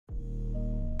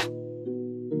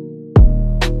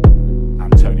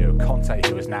Conte,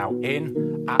 who is now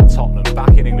in at Tottenham,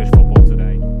 back in English football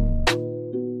today.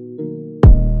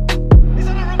 Is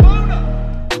that a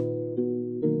Ramona?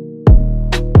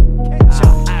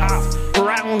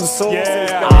 Brown sauce is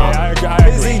Yeah, gone. I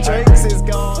agree. Fizzy drinks is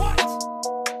gone.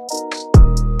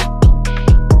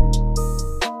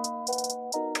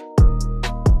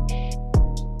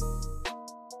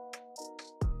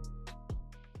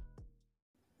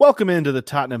 Welcome into the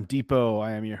Tottenham Depot.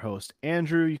 I am your host,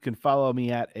 Andrew. You can follow me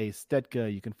at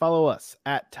Astedka. You can follow us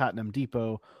at Tottenham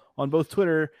Depot on both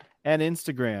Twitter and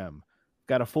Instagram.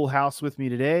 Got a full house with me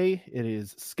today. It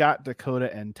is Scott,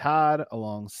 Dakota, and Todd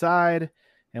alongside,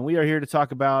 and we are here to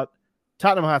talk about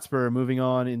Tottenham Hotspur moving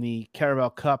on in the Carabao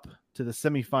Cup to the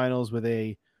semifinals with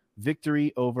a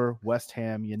victory over West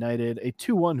Ham United, a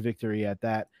 2-1 victory at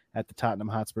that at the Tottenham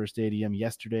Hotspur Stadium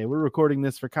yesterday. We're recording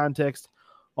this for context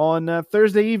on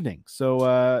Thursday evening.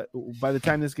 So by the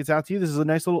time this gets out to you, this is a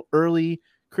nice little early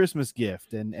Christmas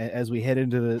gift. And as we head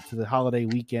into the holiday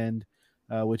weekend,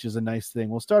 which is a nice thing,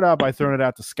 we'll start out by throwing it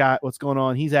out to Scott. What's going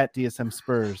on? He's at DSM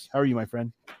Spurs. How are you, my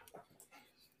friend?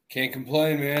 Can't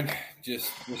complain, man.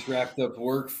 Just wrapped up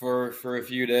work for a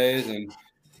few days, and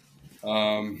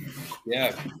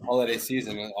holiday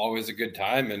season is always a good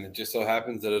time, and it just so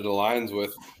happens that it aligns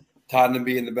with Tottenham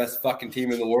being the best fucking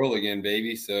team in the world again,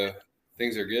 baby. So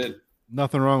things are good.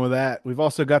 Nothing wrong with that. We've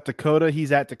also got Dakota.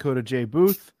 He's at Dakota J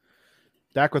Booth.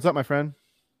 Dak, what's up, my friend?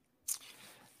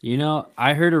 You know,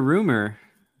 I heard a rumor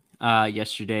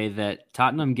yesterday that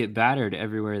Tottenham get battered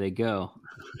everywhere they go.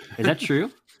 Is that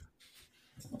true?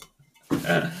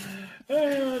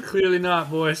 Clearly not,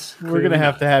 boys. We're going to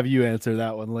have you answer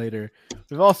that one later.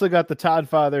 We've also got the Todd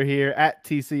Father here at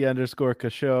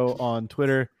TC_Kasho on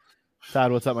Twitter.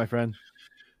 Todd, what's up, my friend?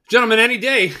 Gentlemen, any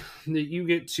day that you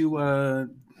get to,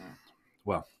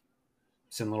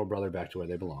 send little brother back to where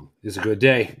they belong is a good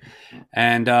day.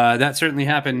 And that certainly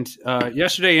happened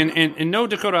yesterday. And no,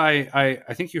 Dakota,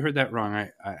 I think you heard that wrong.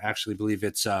 I actually believe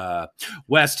it's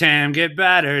West Ham get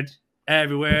battered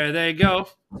everywhere they go.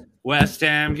 West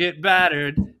Ham get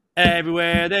battered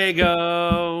everywhere they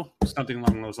go. Something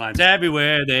along those lines.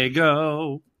 Everywhere they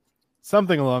go.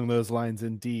 Something along those lines,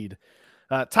 indeed.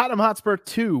 Tottenham Hotspur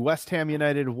 2, West Ham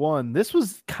United 1. This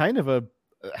was kind of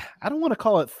I don't want to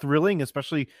call it thrilling,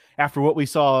 especially after what we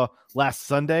saw last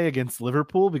Sunday against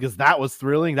Liverpool, because that was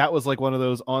thrilling. That was like one of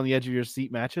those on the edge of your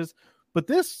seat matches. But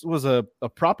this was a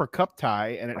proper cup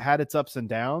tie, and it had its ups and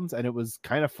downs, and it was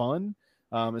kind of fun,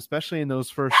 especially in those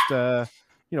first 40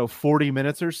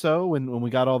 minutes or so when we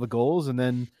got all the goals, and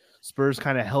then Spurs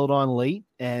kind of held on late.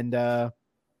 And I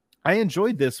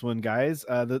enjoyed this one, guys.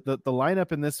 The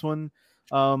lineup in this one,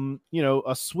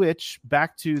 a switch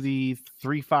back to the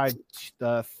 3-5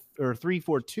 or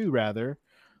 3-4-2 rather,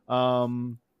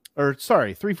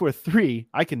 3-4-3.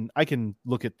 I can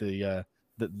look at the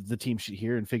team sheet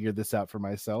here and figure this out for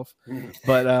myself.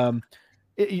 But a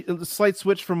slight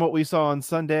switch from what we saw on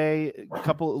Sunday.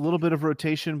 A little bit of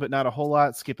rotation, but not a whole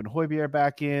lot. Skipping Højbjerg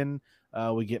back in.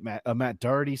 We get Matt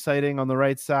Doherty sighting on the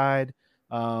right side.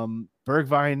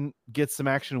 Bergwijn gets some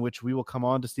action, which we will come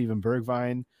on to Steven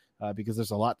Bergwijn because there's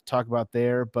a lot to talk about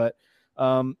there. But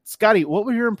Scotty, what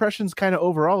were your impressions kind of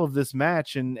overall of this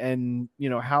match? And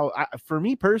how, for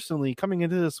me personally, coming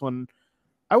into this one,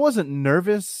 I wasn't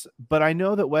nervous, but I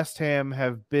know that West Ham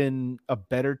have been a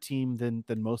better team than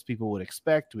most people would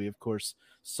expect. We, of course,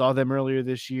 saw them earlier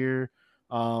this year.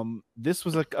 This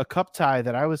was a cup tie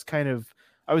that I was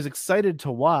excited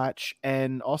to watch,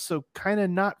 and also kind of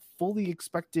not fully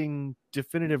expecting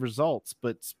definitive results,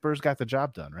 but Spurs got the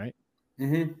job done, right?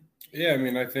 Mm-hmm. Yeah, I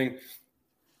mean, I think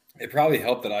it probably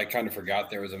helped that I kind of forgot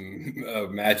there was a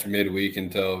match midweek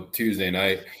until Tuesday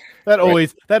night. That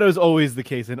is always the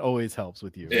case, and always helps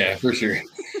with you. Right? Yeah, for sure.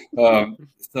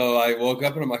 So I woke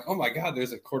up and I'm like, oh my God,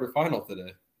 there's a quarterfinal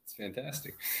today. It's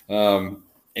fantastic. And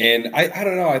I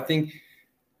don't know. I think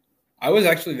I was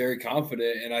actually very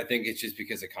confident, and I think it's just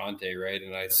because of Conte, right?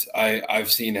 And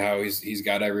I've seen how he's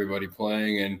got everybody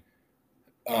playing,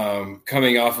 and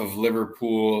coming off of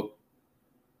Liverpool,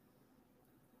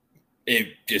 it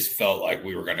just felt like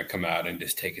we were going to come out and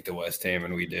just take it to West Ham,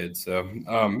 and we did. So,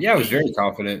 I was very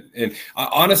confident. And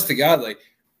honest to God, like,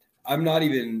 I'm not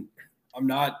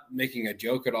making a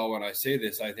joke at all when I say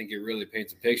this. I think it really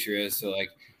paints a picture as to, like,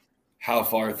 how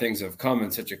far things have come in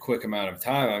such a quick amount of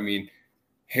time. I mean,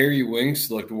 Harry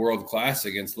Winks looked world-class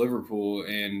against Liverpool,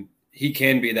 and he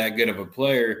can be that good of a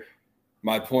player.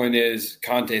 My point is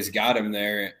Conte's got him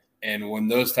there. And when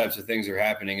those types of things are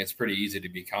happening, it's pretty easy to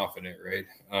be confident, right?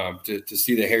 To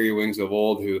see the Harry Winks of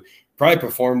old, who probably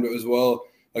performed as well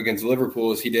against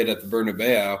Liverpool as he did at the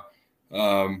Bernabeu,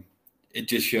 it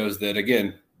just shows that,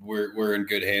 again, we're in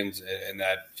good hands, and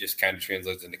that just kind of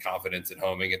translates into confidence at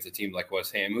home against a team like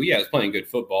West Ham, who is playing good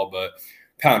football, but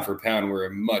pound for pound, we're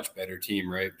a much better team,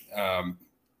 right?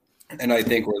 And I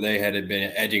think where they had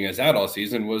been edging us out all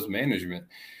season was management.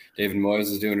 David Moyes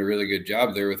is doing a really good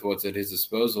job there with what's at his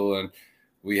disposal, and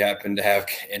we happen to have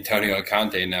Antonio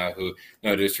Conte now, who,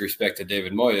 no disrespect to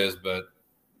David Moyes, but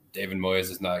David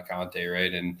Moyes is not Conte,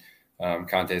 right? And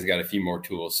Conte's got a few more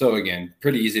tools. So, again,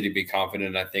 pretty easy to be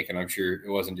confident, I think, and I'm sure it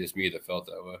wasn't just me that felt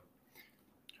that way.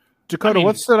 Dakota,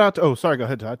 what stood out? Oh, sorry. Go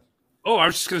ahead, Todd. Oh, I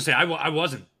was just going to say I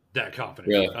wasn't that confident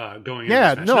Really? going into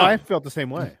Yeah, this match. no, I felt the same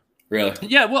way. Really?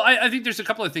 Yeah, well, I think there's a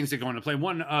couple of things that go into play.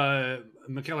 One,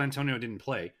 Mikel Antonio didn't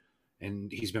play,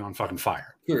 and he's been on fucking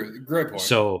fire. Sure. Great point.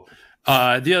 So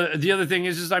the other thing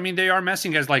is I mean, they are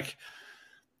messing guys. Like,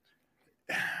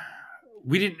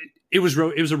 we didn't. It was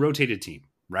a rotated team,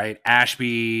 right?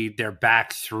 Ashby, their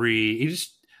back three.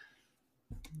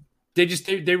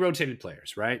 They rotated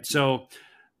players, right? So,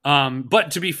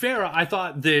 but to be fair, I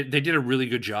thought that they did a really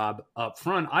good job up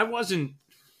front.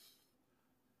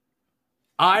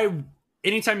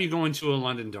 Anytime you go into a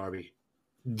London derby,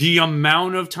 the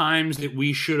amount of times that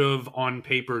we should have on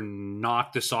paper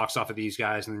knocked the socks off of these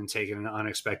guys and then taken an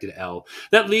unexpected L.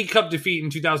 That League Cup defeat in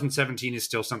 2017 is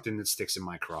still something that sticks in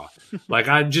my craw. Like,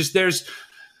 I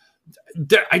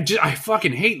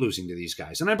fucking hate losing to these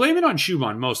guys. And I blame it on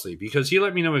Schumann mostly because he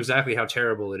let me know exactly how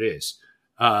terrible it is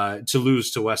to lose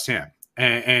to West Ham.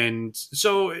 And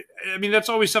so, I mean, that's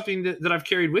always something that I've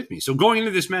carried with me. So going into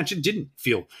this match, it didn't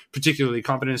feel particularly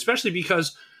confident, especially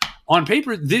because on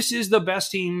paper, this is the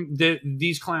best team that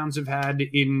these clowns have had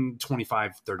in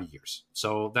 25, 30 years.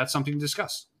 So that's something to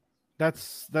discuss.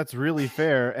 That's really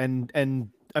fair. And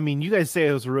I mean, you guys say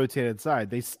it was a rotated side.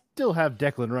 They still have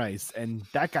Declan Rice, and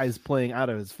that guy's playing out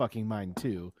of his fucking mind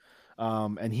too.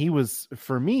 And he was,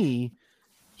 for me,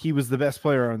 he was the best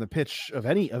player on the pitch of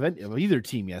either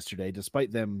team yesterday,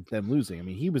 despite them losing. I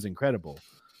mean, he was incredible.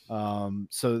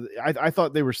 So I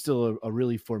thought they were still a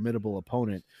really formidable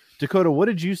opponent. Dakota, what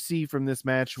did you see from this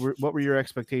match? What were your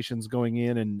expectations going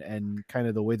in, and kind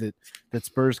of the way that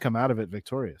Spurs come out of it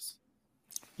victorious?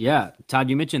 Yeah, Todd,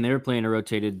 you mentioned they were playing a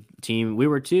rotated team. We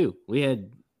were too. We had,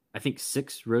 I think,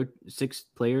 six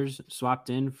players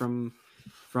swapped in from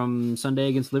Sunday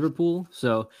against Liverpool.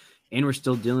 So. And we're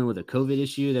still dealing with a COVID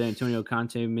issue that Antonio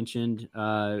Conte mentioned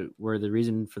were the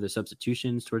reason for the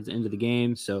substitutions towards the end of the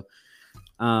game. So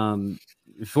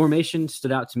formation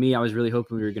stood out to me. I was really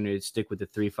hoping we were going to stick with the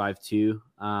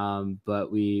 3-5-2,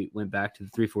 but we went back to the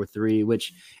 3-4-3,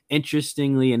 which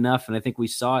interestingly enough, and I think we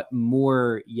saw it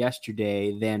more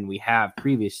yesterday than we have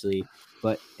previously,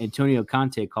 but Antonio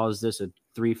Conte calls this a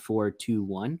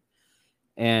 3-4-2-1.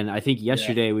 And I think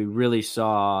yesterday we really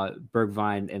saw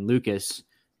Bergwijn and Lucas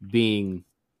being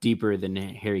deeper than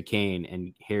Harry Kane,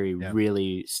 and Harry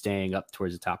really staying up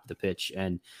towards the top of the pitch.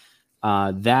 And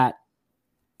that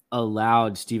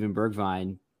allowed Steven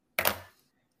Bergwijn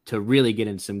to really get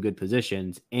in some good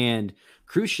positions and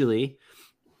crucially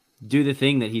do the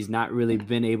thing that he's not really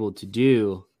been able to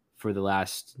do for the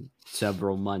last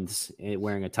several months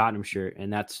wearing a Tottenham shirt,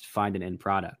 and that's find an end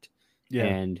product. Yeah.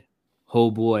 And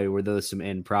oh boy, were those some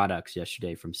end products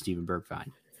yesterday from Steven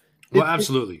Bergwijn. Well,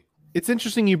 absolutely. It's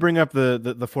interesting you bring up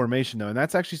the formation, though, and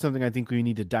that's actually something I think we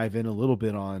need to dive in a little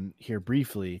bit on here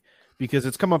briefly, because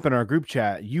it's come up in our group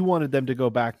chat. You wanted them to go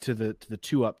back to the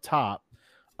two up top,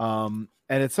 and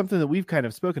it's something that we've kind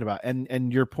of spoken about.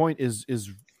 And your point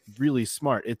is really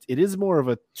smart. It is more of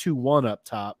a 2-1 up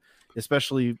top,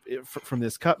 especially from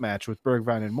this cup match with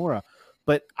Bergwijn and Moura.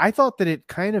 But I thought that it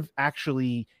kind of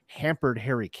actually hampered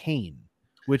Harry Kane.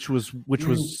 Which was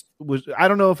I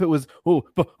don't know if it was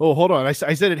hold on, I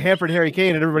said it hampered Harry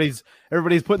Kane, and everybody's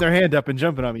putting their hand up and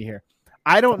jumping on me here.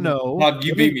 I don't know. Well,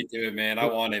 you beat me to it, man. I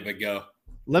want it, but go.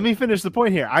 Let me finish the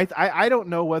point here. I don't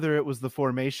know whether it was the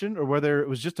formation or whether it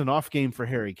was just an off game for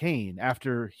Harry Kane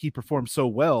after he performed so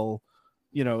well,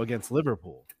 against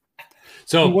Liverpool.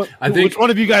 So I think which one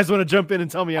of you guys want to jump in and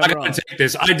tell me I'm wrong? Take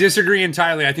this. I disagree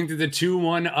entirely. I think that the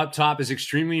 2-1 up top is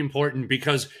extremely important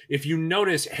because if you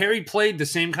notice, Harry played the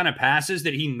same kind of passes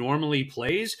that he normally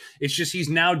plays. It's just he's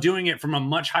now doing it from a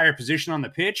much higher position on the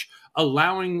pitch,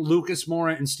 allowing Lucas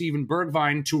Moura and Steven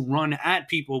Bergwijn to run at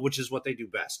people, which is what they do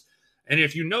best. And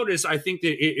if you notice, I think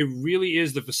that it really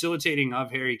is the facilitating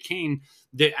of Harry Kane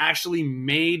that actually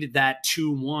made that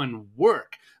 2-1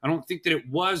 work. I don't think that it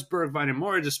was Bergwijn and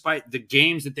Moura, despite the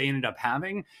games that they ended up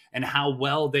having and how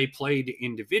well they played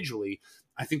individually.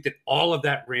 I think that all of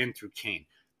that ran through Kane.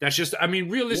 That's just, I mean,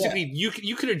 realistically, you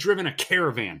could have driven a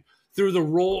caravan through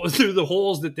the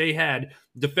holes that they had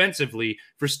defensively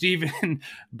for Steven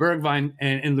Bergwijn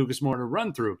and Lucas Moura to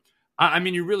run through. I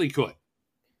mean, you really could.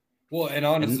 Well, and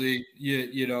honestly,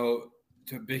 you know,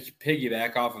 to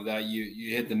piggyback off of that,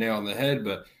 you hit the nail on the head.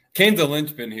 But Kane's a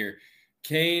linchpin here.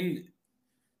 Kane,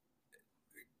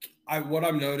 what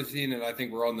I'm noticing, and I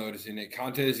think we're all noticing it,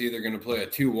 Conte is either going to play a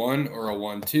 2-1 or a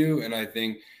 1-2, and I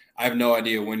think I have no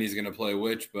idea when he's going to play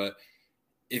which. But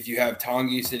if you have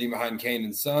Tanguy sitting behind Kane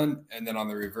and Son, and then on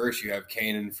the reverse you have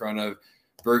Kane in front of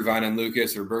Bergwijn and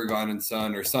Lucas, or Bergwijn and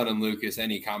Son, or Son and Lucas,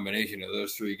 any combination of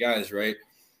those three guys, right?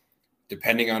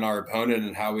 Depending on our opponent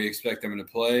and how we expect them to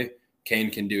play, Kane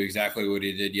can do exactly what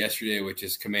he did yesterday, which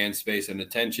is command space and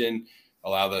attention,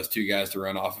 allow those two guys to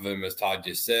run off of him, as Todd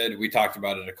just said. We talked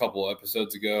about it a couple of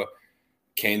episodes ago.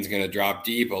 Kane's going to drop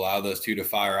deep, allow those two to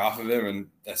fire off of him, and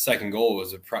that second goal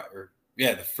was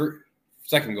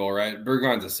second goal, right?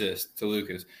 Bergwijn's assist to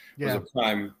Lucas was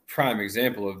a prime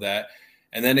example of that.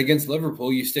 And then against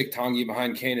Liverpool, you stick Tanguy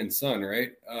behind Kane and Son,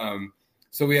 right?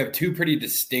 So we have two pretty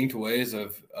distinct ways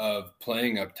of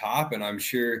playing up top, and I'm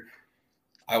sure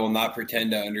I will not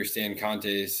pretend to understand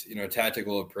Conte's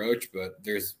tactical approach, but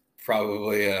there's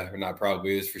probably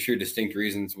there's for sure distinct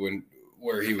reasons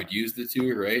where he would use the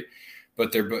two, right?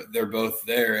 But they're both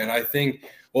there, and I think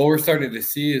what we're starting to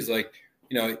see is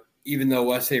even though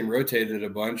West Ham rotated a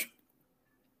bunch,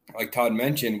 like Todd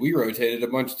mentioned, we rotated a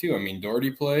bunch too. I mean,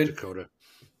 Doherty played, Dakota,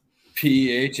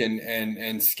 PEH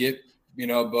and Skip,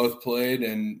 both played,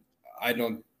 and I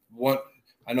know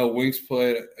Winks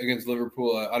played against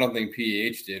Liverpool. I don't think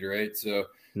PEH did, right? So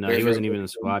no, he wasn't even in the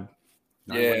squad.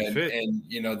 And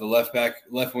the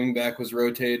left wing back was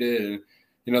rotated,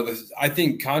 and I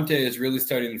think Conte is really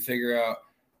starting to figure out,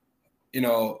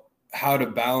 how to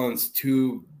balance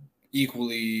two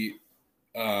equally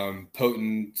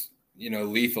potent,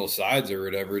 lethal sides or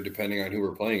whatever, depending on who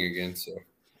we're playing against. So,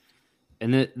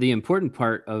 and the important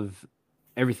part of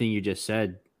everything you just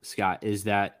said, Scott, is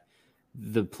that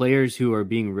the players who are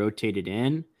being rotated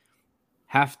in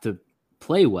have to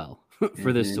play well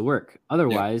for this to work.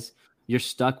 Otherwise, you're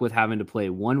stuck with having to play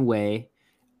one way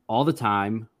all the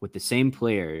time with the same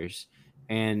players.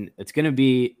 And it's going to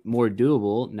be more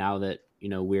doable now that,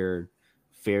 we're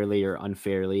fairly or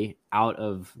unfairly out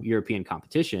of European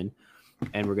competition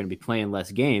and we're going to be playing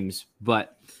less games,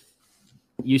 but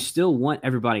you still want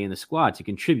everybody in the squad to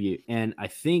contribute. And I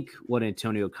think what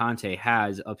Antonio Conte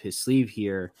has up his sleeve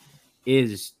here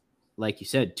is, like you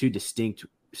said, two distinct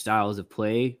styles of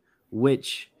play,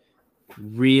 which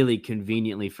really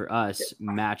conveniently for us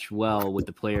match well with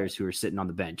the players who are sitting on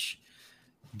the bench.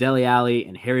 Dele Alli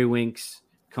and Harry Winks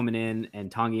coming in,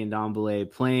 and Tanguy Ndombele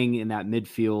playing in that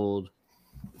midfield,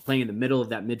 playing in the middle of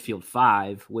that midfield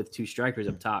five with two strikers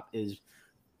up top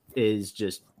is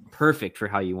just perfect for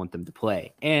how you want them to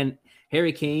play. And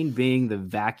Harry Kane being the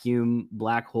vacuum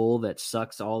black hole that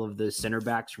sucks all of the center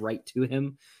backs right to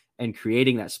him and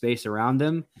creating that space around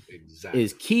them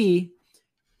is key,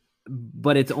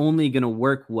 but it's only going to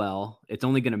work well. It's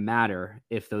only going to matter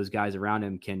if those guys around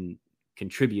him can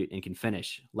contribute and can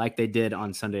finish like they did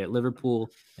on Sunday at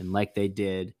Liverpool and like they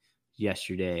did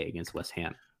yesterday against West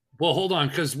Ham. Well, hold on,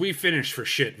 because we finished for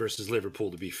shit versus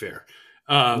Liverpool, to be fair.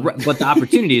 But the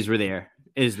opportunities were there,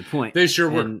 is the point. They sure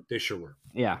were. They sure were.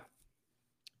 Yeah.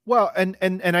 Well, and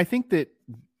I think that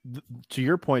to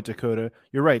your point, Dakota,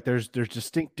 you're right. There's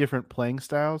distinct different playing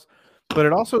styles, but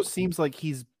it also seems like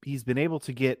he's been able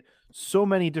to get so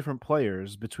many different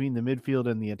players between the midfield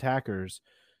and the attackers,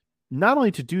 not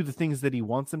only to do the things that he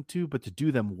wants them to, but to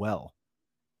do them well.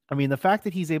 I mean, the fact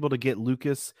that he's able to get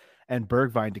Lucas and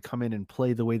Bergwijn to come in and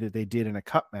play the way that they did in a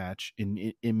cup match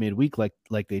in midweek,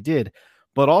 like they did,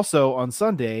 but also on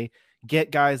Sunday,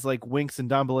 get guys like Winks and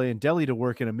Ndombele and Dele to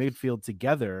work in a midfield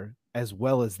together as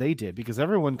well as they did, because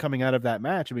everyone coming out of that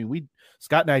match, I mean,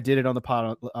 Scott and I did it on the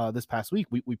pod this past week.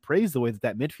 We praised the way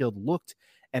that midfield looked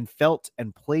and felt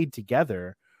and played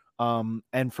together.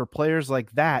 And for players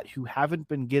like that who haven't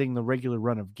been getting the regular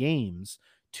run of games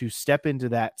to step into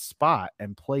that spot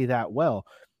and play that well.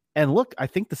 And look, I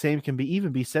think the same can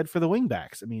even be said for the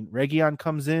wingbacks. I mean, Reguilon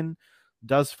comes in,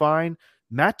 does fine.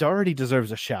 Matt Doherty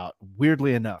deserves a shout.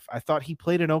 Weirdly enough, I thought he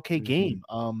played an okay game.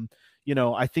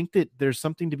 I think that there's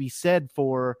something to be said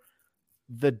for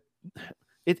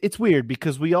it's weird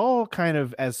because we all kind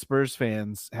of, as Spurs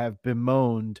fans, have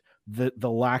bemoaned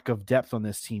the lack of depth on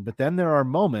this team. But then there are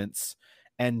moments,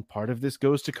 and part of this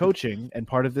goes to coaching, and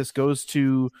part of this goes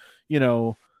to,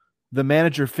 the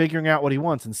manager figuring out what he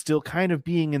wants and still kind of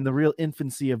being in the real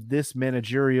infancy of this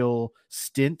managerial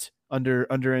stint under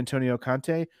Antonio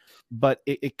Conte. But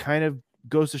it kind of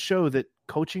goes to show that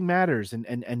coaching matters. And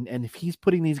if he's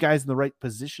putting these guys in the right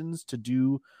positions to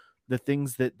do the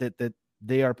things that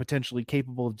they are potentially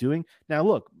capable of doing. Now,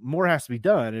 look, more has to be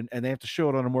done, and they have to show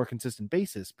it on a more consistent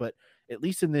basis. But at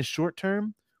least in this short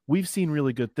term, we've seen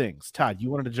really good things. Todd, you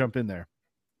wanted to jump in there.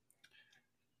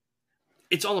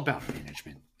 It's all about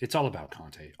management. It's all about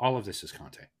Conte. All of this is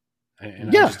Conte.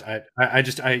 And Yeah.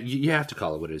 you have to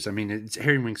call it what it is. I mean, it's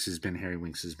Harry Winks has been Harry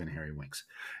Winks,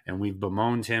 and we've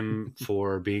bemoaned him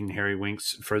for being Harry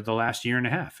Winks for the last year and a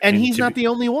half. And he's not the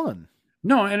only one.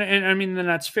 No, and I mean, then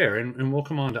that's fair. And we'll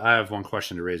come on to, I have one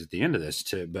question to raise at the end of this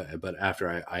but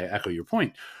after I echo your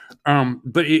point.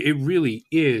 But it really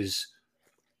is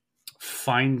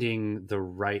finding the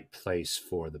right place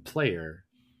for the player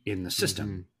in the system.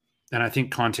 Mm-hmm. And I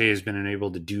think Conte has been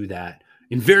able to do that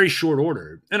in very short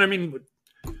order. And I mean,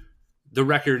 the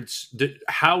records,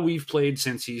 how we've played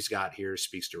since he's got here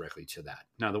speaks directly to that.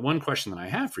 Now, the one question that I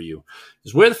have for you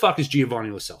is, where the fuck is Giovanni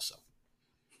Lo Celso?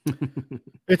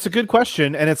 It's a good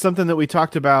question, and it's something that we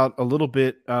talked about a little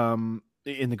bit in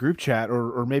the group chat,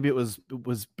 or maybe it was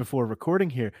before recording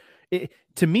here.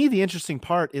 To me, the interesting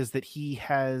part is that he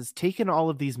has taken all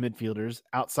of these midfielders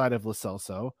outside of Lo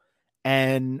Celso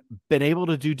and been able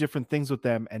to do different things with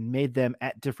them and made them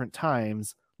at different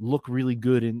times look really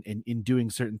good in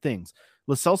doing certain things.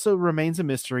 Lo Celso remains a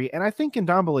mystery, and I think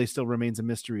Ndombele still remains a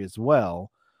mystery as well,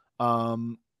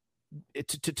 to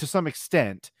some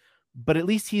extent. But at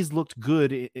least he's looked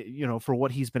good, for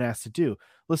what he's been asked to do.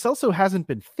 Lo Celso hasn't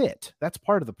been fit. That's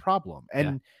part of the problem.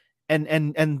 And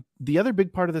the other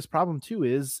big part of this problem too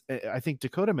is, I think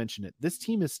Dakota mentioned it, this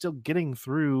team is still getting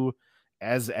through,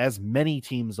 as many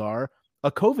teams are,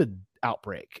 a COVID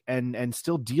outbreak and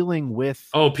still dealing with.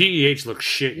 Oh, PEH looked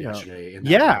shit yesterday.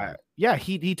 Yeah,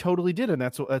 he totally did, and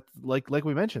that's what, like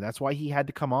we mentioned, that's why he had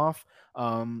to come off.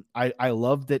 I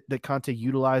love that Conte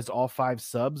utilized all 5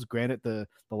 subs. Granted, the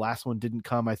last one didn't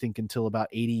come, I think, until about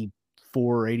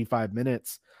 84 or 85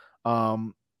 minutes.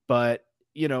 But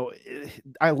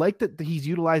I like that he's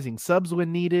utilizing subs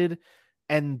when needed,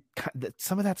 and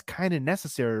some of that's kind of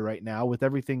necessary right now with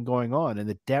everything going on, and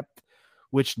the depth,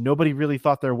 which nobody really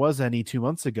thought there was any 2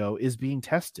 months ago, is being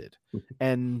tested,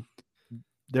 and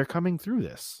they're coming through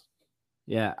this.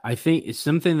 Yeah, I think it's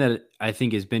something that I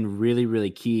think has been really,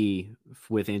 really key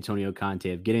with Antonio Conte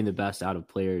of getting the best out of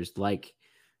players like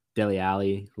Dele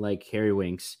Alli, like Harry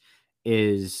Winks,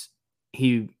 is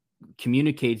he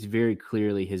communicates very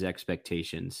clearly his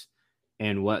expectations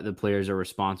and what the players are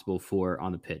responsible for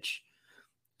on the pitch.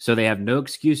 So they have no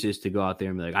excuses to go out there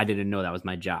and be like, I didn't know that was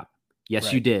my job. Yes,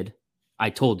 right. You did.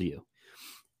 I told you.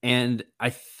 And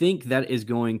I think that is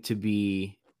going to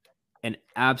be an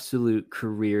absolute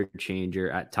career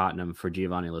changer at Tottenham for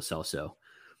Giovanni Lo Celso,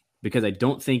 because I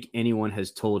don't think anyone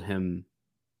has told him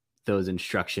those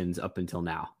instructions up until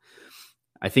now.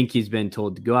 I think he's been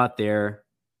told to go out there,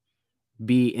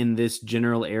 be in this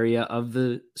general area of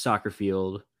the soccer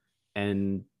field,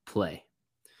 and play.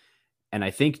 And I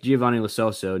think Giovanni Lo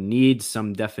Celso needs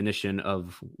some definition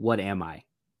of what am I?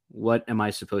 What am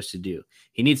I supposed to do?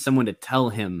 He needs someone to tell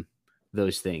him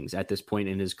those things at this point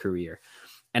in his career.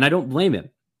 And I don't blame him.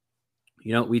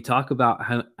 We talk about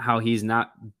how he's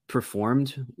not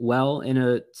performed well in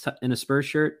a Spurs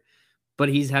shirt, but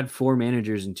he's had 4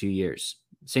 managers in 2 years.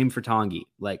 Same for Tanguy.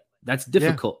 Like, that's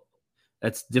difficult. Yeah.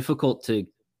 That's difficult to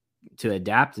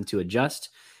adapt and to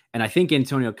adjust. And I think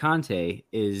Antonio Conte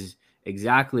is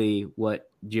exactly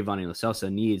what Giovanni Lo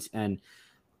Celso needs. And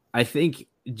I think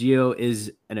Gio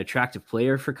is an attractive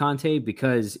player for Conte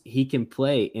because he can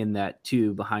play in that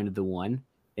 2 behind the 1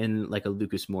 in like a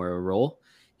Lucas Moura role.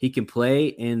 He can play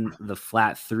in the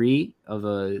flat 3 of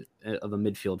a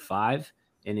midfield 5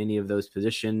 in any of those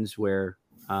positions where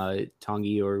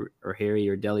Tanguy or Harry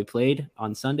or Dele played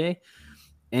on Sunday.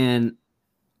 And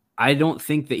I don't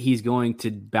think that he's going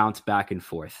to bounce back and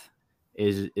forth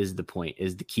is the point,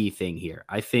 is the key thing here.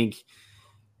 I think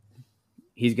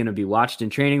he's going to be watched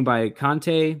in training by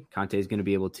Conte. Conte is going to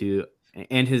be able to,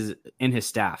 and his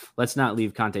staff. Let's not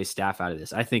leave Conte's staff out of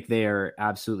this. I think they are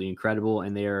absolutely incredible,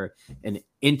 and they are an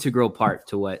integral part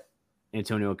to what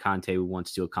Antonio Conte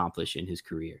wants to accomplish in his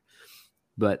career.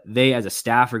 But they, as a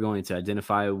staff, are going to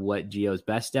identify what Gio's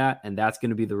best at, and that's going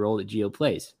to be the role that Gio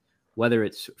plays. Whether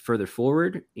it's further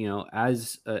forward,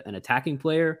 as an attacking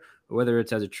player, or whether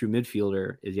it's as a true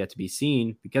midfielder, is yet to be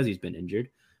seen because he's been injured.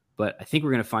 But I think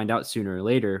we're going to find out sooner or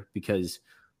later, because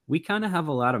we kind of have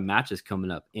a lot of matches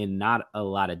coming up in not a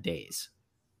lot of days.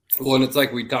 Well, and it's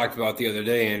like we talked about the other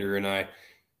day, Andrew and I,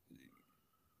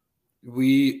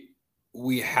 we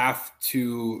have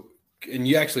to, and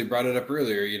you actually brought it up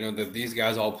earlier, that these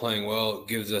guys all playing well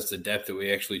gives us the depth that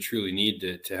we actually truly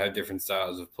need to have different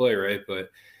styles of play, right?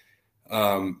 But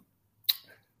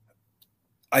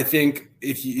I think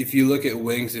if you look at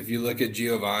wings, if you look at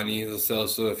Giovanni Lo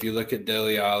Celso, if you look at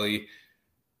Dele Alli,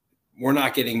 we're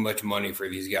not getting much money for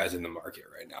these guys in the market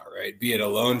right now, right? Be it a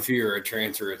loan fee or a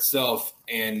transfer itself.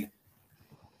 And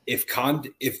if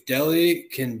Dele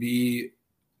can be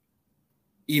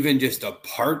even just a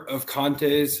part of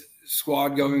Conte's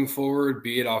squad going forward,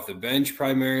 be it off the bench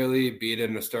primarily, be it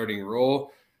in a starting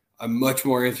role, I'm much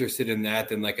more interested in that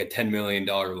than like a $10 million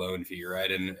loan fee,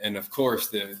 right? And of course,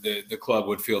 the club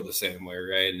would feel the same way,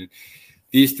 right? And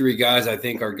these three guys, I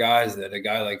think, are guys that a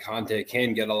guy like Conte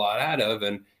can get a lot out of.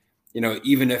 And, you know,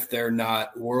 even if they're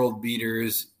not world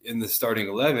beaters in the starting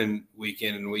 11 week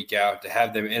in and week out, to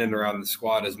have them in and around the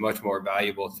squad is much more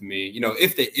valuable to me. You know,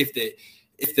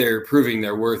 if they're proving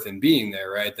their worth and being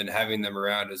there, right, then having them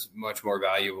around is much more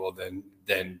valuable than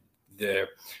the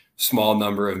small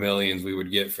number of millions we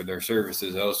would get for their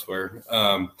services elsewhere.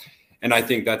 And I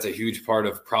think that's a huge part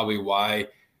of probably why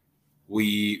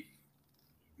we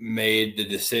made the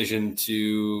decision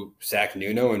to sack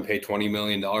Nuno and pay $20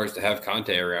 million to have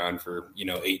Conte around for,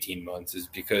 18 months, is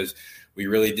because we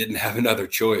really didn't have another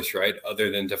choice, right?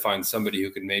 Other than to find somebody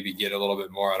who could maybe get a little bit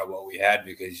more out of what we had,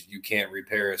 because you can't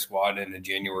repair a squad in a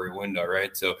January window,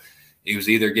 right? So it was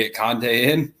either get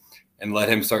Conte in and let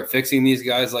him start fixing these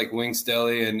guys like Wings,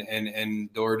 Dele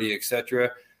and Doherty, et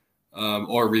cetera,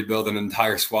 or rebuild an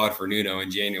entire squad for Nuno in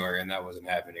January. And that wasn't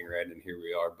happening, right? And here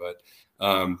we are. But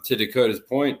to Dakota's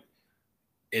point,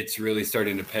 it's really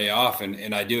starting to pay off.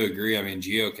 And I do agree. I mean,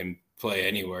 Gio can play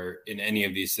anywhere in any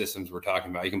of these systems we're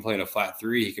talking about. He can play in a flat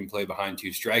three. He can play behind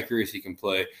two strikers. He can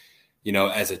play,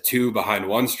 as a two behind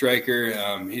one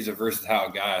striker. He's a versatile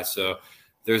guy. So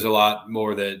there's a lot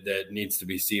more that needs to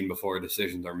be seen before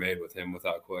decisions are made with him,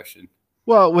 without question.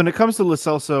 Well, when it comes to Lo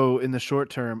Celso in the short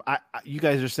term, you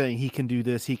guys are saying he can do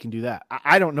this, he can do that.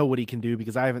 I don't know what he can do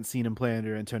because I haven't seen him play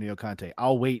under Antonio Conte.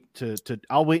 I'll wait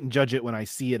and judge it when I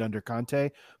see it under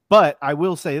Conte. But I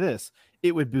will say this: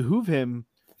 it would behoove him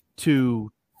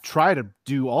to try to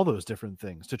do all those different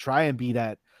things, to try and be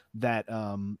that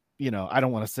I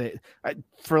don't want to say,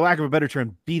 for lack of a better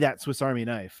term, be that Swiss Army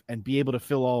knife and be able to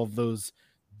fill all of those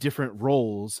different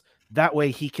roles. That way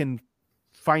he can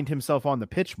find himself on the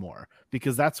pitch more,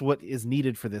 because that's what is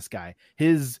needed for this guy.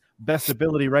 His best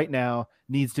ability right now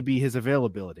needs to be his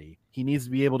availability. He needs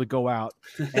to be able to go out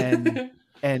and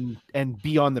and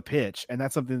be on the pitch, and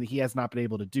that's something that he has not been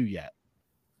able to do yet.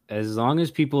 As long as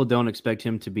people don't expect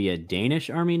him to be a Danish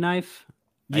army knife,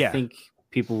 I think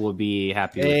people will be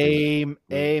happy with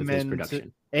his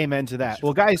production. Amen to that.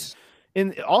 Well, guys,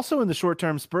 also in the short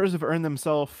term, Spurs have earned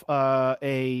themselves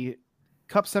a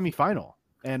cup semifinal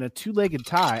and a two-legged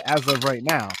tie as of right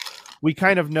now. We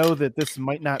kind of know that this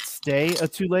might not stay a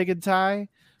two-legged tie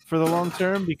for the long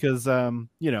term because,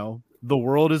 the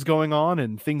world is going on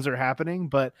and things are happening.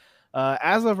 But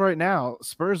as of right now,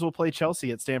 Spurs will play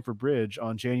Chelsea at Stamford Bridge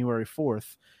on January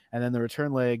 4th. And then the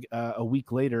return leg a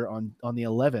week later on the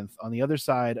 11th. On the other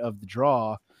side of the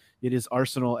draw, it is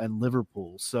Arsenal and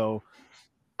Liverpool. So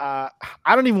I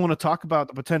don't even want to talk about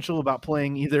the potential about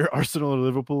playing either Arsenal or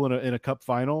Liverpool in a cup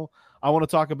final. I want to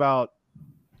talk about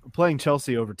playing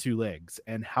Chelsea over two legs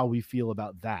and how we feel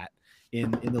about that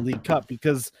in the League Cup,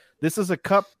 because this is a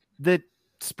cup that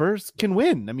Spurs can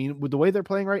win. I mean, with the way they're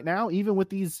playing right now, even with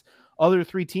these other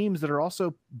three teams that are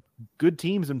also good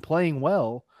teams and playing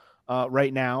well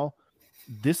right now,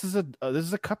 this is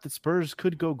a cup that Spurs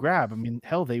could go grab. I mean,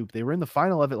 hell, they were in the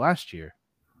final of it last year.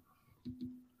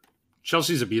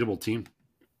 Chelsea's a beatable team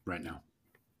right now.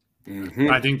 Mm-hmm.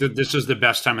 I think that this is the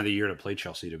best time of the year to play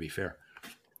Chelsea, to be fair.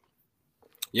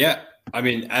 Yeah. I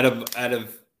mean, out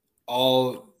of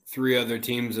all three other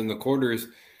teams in the quarters,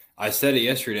 I said it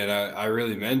yesterday, and I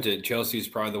really meant it. Chelsea's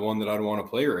probably the one that I'd want to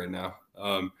play right now.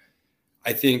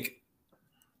 I think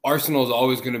Arsenal is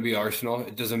always going to be Arsenal.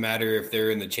 It doesn't matter if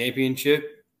they're in the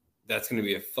championship. That's going to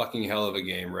be a fucking hell of a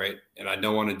game, right? And I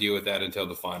don't want to deal with that until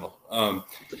the final.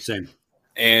 Same.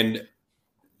 And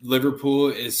Liverpool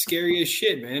is scary as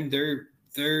shit, man.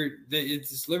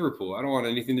 It's Liverpool. I don't want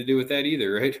anything to do with that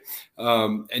either, right?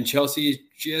 And Chelsea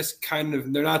just kind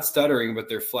of, they're not stuttering, but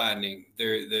they're flattening.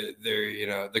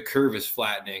 The curve is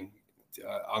flattening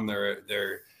on their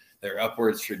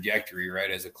upwards trajectory,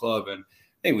 right, as a club. And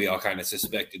I think we all kind of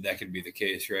suspected that could be the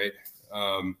case, right?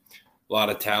 A lot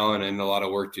of talent and a lot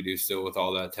of work to do still with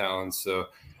all that talent. So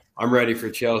I'm ready for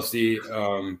Chelsea.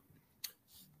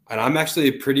 And I'm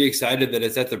actually pretty excited that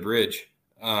it's at the Bridge.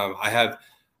 I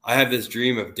have this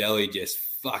dream of Dele just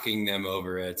fucking them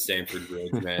over at Stamford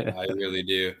Bridge, man. I really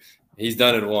do. He's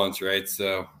done it once, right?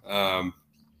 So, and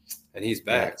he's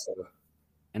back. So.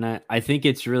 And I think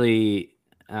it's really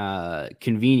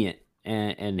convenient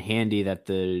and handy that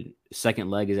the second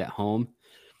leg is at home.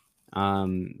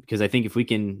 Because I think if we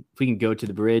can go to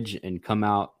the bridge and come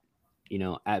out,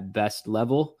 at best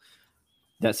level,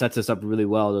 that sets us up really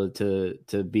well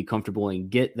to be comfortable and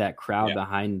get that crowd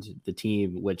behind the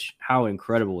team. Which, how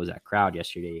incredible was that crowd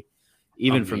yesterday?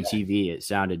 Even from TV, it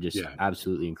sounded just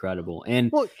absolutely incredible.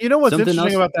 And what's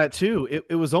interesting about that too?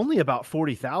 It was only about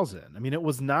 40,000. I mean, it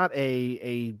was not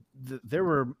there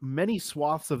were many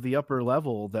swaths of the upper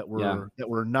level that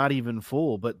were not even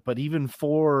full, but even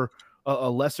for a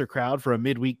lesser crowd for a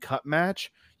midweek cup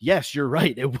match, yes, you're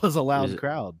right. It was a loud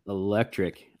crowd,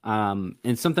 electric.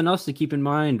 And something else to keep in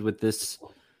mind with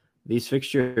these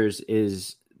fixtures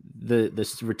is the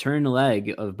return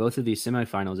leg of both of these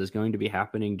semifinals is going to be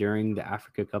happening during the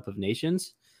Africa Cup of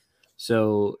Nations.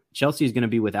 So Chelsea is going to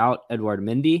be without Edouard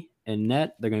Mendy in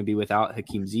net. They're going to be without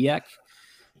Hakim Ziyech.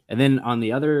 And then on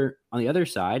the other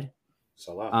side,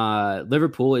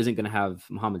 Liverpool isn't going to have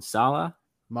Mohamed Salah.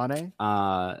 Mane.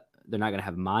 They're not going to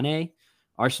have Mane.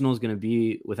 Arsenal is going to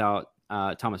be without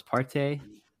Thomas Partey.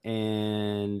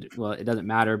 And, well, it doesn't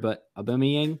matter, but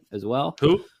Aubameyang as well.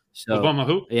 Who? So, Obama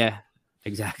who? Yeah,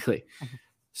 exactly.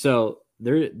 So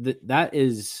that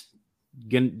is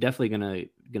definitely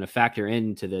gonna factor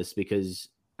into this, because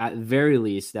at the very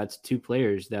least, that's two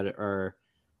players that are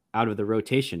out of the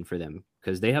rotation for them,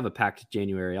 because they have a packed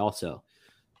January also.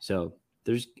 So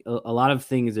there's a lot of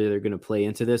things that are going to play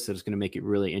into this that's going to make it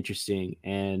really interesting.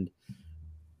 And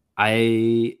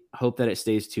I hope that it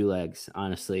stays two legs,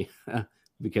 honestly,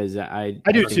 because I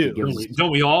do think too.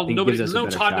 Don't we all? No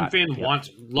Tottenham fan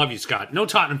wants. Love you, Scott. No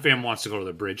Tottenham fan wants to go to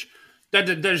the bridge.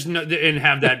 There's no, and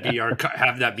have that be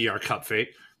our cup fate.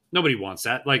 Nobody wants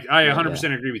that. Like, I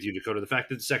 100% agree with you, Dakota. The fact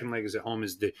that the second leg is at home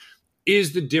is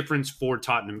the difference for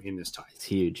Tottenham in this tie. It's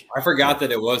huge. I forgot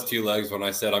that it was two legs when I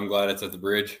said I'm glad it's at the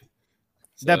bridge.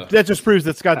 So. That just proves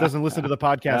that Scott doesn't listen to the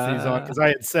podcast that he's on, because I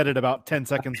had said it about 10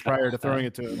 seconds prior to throwing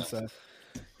it to him. So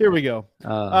here we go.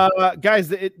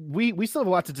 Guys, we still have a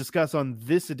lot to discuss on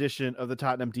this edition of the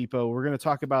Tottenham Depot. We're going to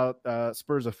talk about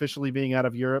Spurs officially being out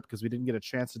of Europe, because we didn't get a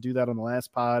chance to do that on the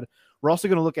last pod. We're also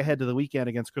going to look ahead to the weekend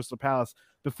against Crystal Palace.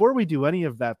 Before we do any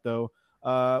of that, though,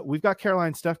 we've got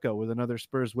Caroline Stefko with another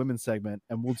Spurs women's segment,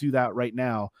 and we'll do that right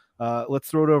now. Let's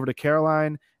throw it over to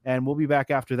Caroline, and we'll be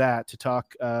back after that to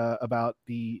talk about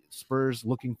the Spurs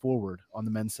looking forward on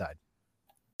the men's side.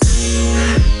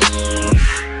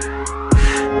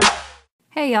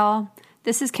 Hey, y'all.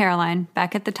 This is Caroline,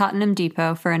 back at the Tottenham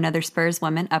Depot for another Spurs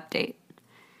women update.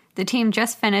 The team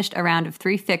just finished a round of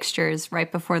 3 fixtures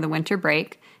right before the winter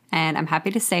break, and I'm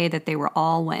happy to say that they were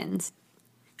all wins.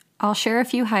 I'll share a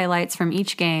few highlights from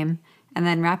each game and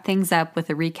then wrap things up with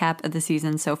a recap of the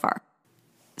season so far.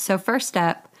 So first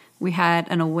up, we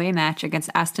had an away match against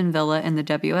Aston Villa in the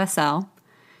WSL.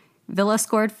 Villa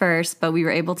scored first, but we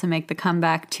were able to make the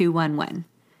comeback 2-1 win.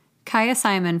 Kaya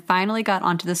Simon finally got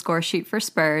onto the score sheet for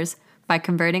Spurs by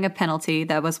converting a penalty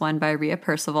that was won by Rhea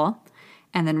Percival,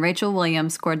 and then Rachel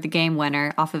Williams scored the game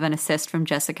winner off of an assist from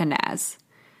Jessica Naz.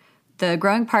 The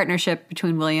growing partnership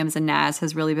between Williams and Naz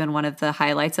has really been one of the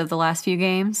highlights of the last few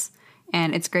games,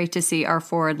 and it's great to see our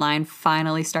forward line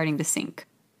finally starting to sync.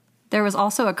 There was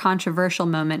also a controversial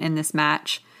moment in this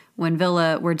match when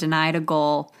Villa were denied a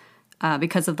goal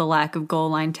because of the lack of goal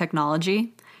line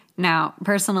technology. Now,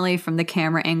 personally, from the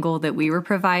camera angle that we were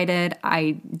provided,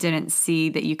 I didn't see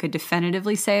that you could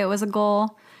definitively say it was a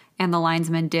goal, and the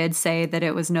linesman did say that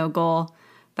it was no goal.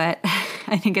 But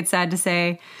I think it's sad to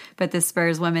say, but this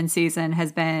Spurs women's season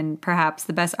has been perhaps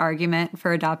the best argument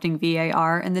for adopting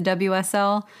VAR in the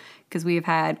WSL, because we have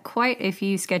had quite a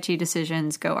few sketchy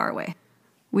decisions go our way.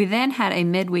 We then had a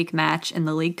midweek match in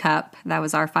the League Cup. That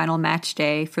was our final match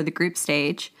day for the group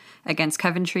stage against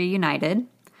Coventry United.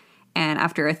 And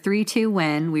after a 3-2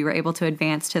 win, we were able to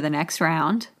advance to the next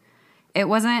round. It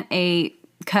wasn't a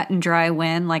cut and dry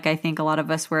win like I think a lot of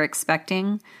us were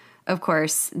expecting. Of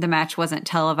course, the match wasn't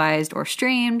televised or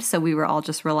streamed, so we were all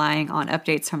just relying on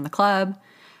updates from the club.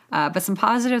 But some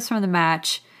positives from the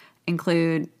match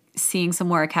include seeing some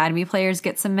more academy players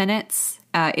get some minutes.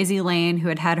 Izzy Lane, who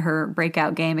had her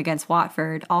breakout game against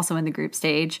Watford, also in the group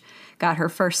stage, got her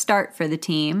first start for the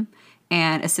team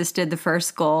and assisted the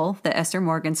first goal that Esther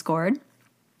Morgan scored.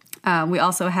 We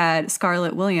also had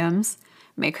Scarlett Williams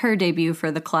make her debut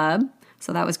for the club,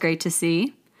 so that was great to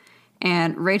see.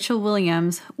 And Rachel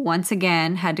Williams once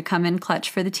again had to come in clutch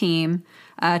for the team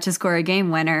to score a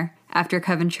game winner after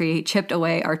Coventry chipped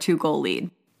away our 2-goal lead.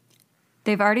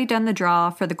 They've already done the draw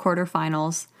for the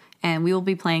quarterfinals, and we will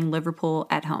be playing Liverpool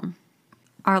at home.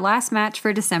 Our last match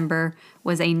for December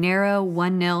was a narrow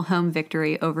 1-0 home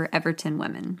victory over Everton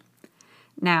women.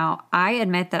 Now, I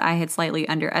admit that I had slightly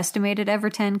underestimated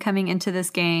Everton coming into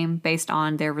this game based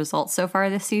on their results so far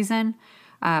this season,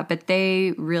 but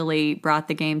they really brought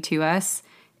the game to us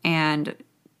and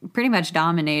pretty much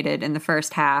dominated in the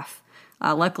first half.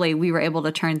 Luckily, we were able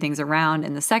to turn things around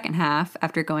in the second half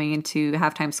after going into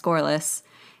halftime scoreless,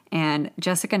 and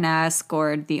Jessica Naz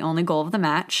scored the only goal of the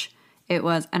match. It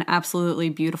was an absolutely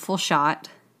beautiful shot,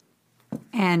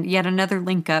 and yet another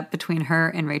link up between her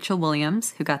and Rachel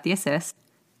Williams, who got the assist.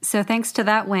 So thanks to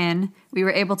that win, we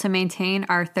were able to maintain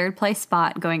our third place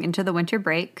spot going into the winter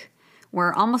break.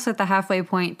 We're almost at the halfway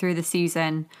point through the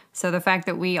season, so the fact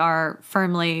that we are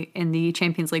firmly in the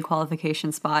Champions League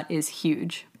qualification spot is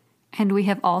huge. And we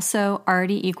have also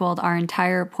already equaled our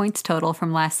entire points total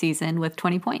from last season with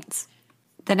 20 points.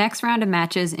 The next round of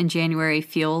matches in January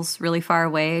feels really far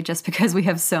away just because we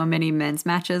have so many men's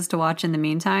matches to watch in the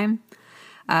meantime.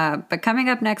 But coming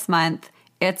up next month,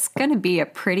 it's going to be a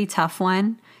pretty tough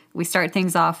one. We start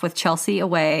things off with Chelsea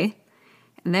away,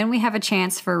 and then we have a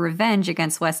chance for revenge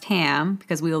against West Ham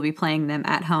because we will be playing them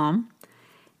at home.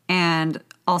 And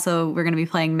also, we're going to be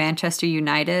playing Manchester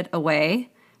United away.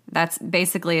 That's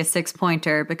basically a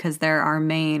 6-pointer because they're our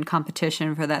main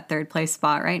competition for that third place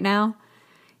spot right now.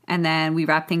 And then we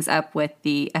wrap things up with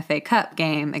the FA Cup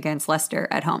game against Leicester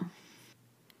at home.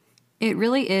 It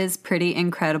really is pretty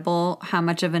incredible how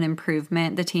much of an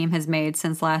improvement the team has made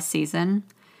since last season.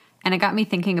 And it got me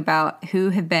thinking about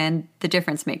who have been the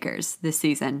difference makers this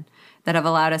season that have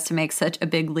allowed us to make such a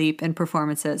big leap in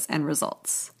performances and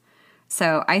results.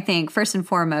 So I think first and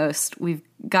foremost, we've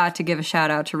got to give a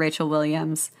shout out to Rachel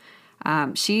Williams.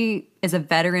 She is a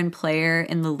veteran player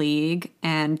in the league,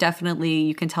 and definitely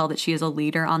you can tell that she is a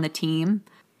leader on the team.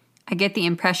 I get the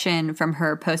impression from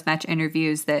her post-match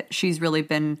interviews that she's really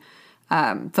been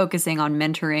focusing on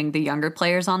mentoring the younger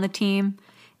players on the team.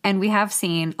 And we have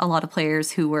seen a lot of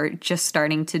players who were just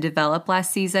starting to develop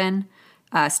last season,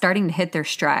 starting to hit their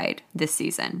stride this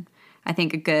season. I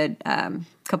think a good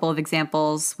couple of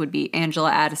examples would be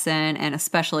Angela Addison and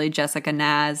especially Jessica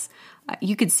Naz.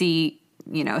 You could see,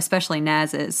 especially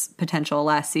Naz's potential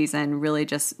last season really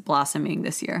just blossoming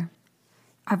this year.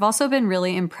 I've also been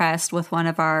really impressed with one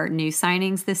of our new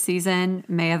signings this season,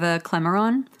 Maeva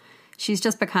Clemeron. She's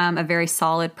just become a very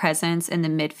solid presence in the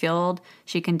midfield.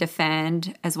 She can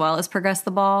defend as well as progress the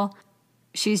ball.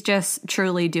 She's just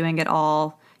truly doing it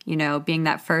all, being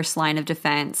that first line of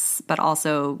defense, but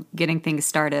also getting things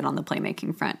started on the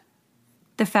playmaking front.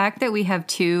 The fact that we have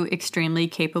two extremely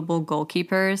capable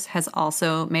goalkeepers has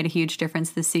also made a huge difference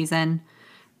this season.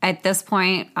 At this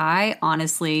point, I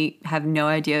honestly have no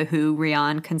idea who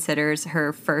Rian considers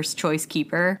her first choice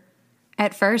keeper.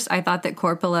 At first, I thought that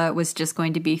Korpela was just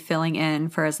going to be filling in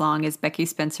for as long as Becky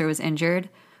Spencer was injured,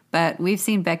 but we've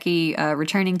seen Becky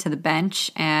returning to the bench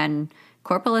and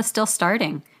Korpela is still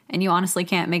starting, and you honestly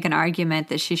can't make an argument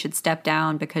that she should step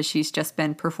down because she's just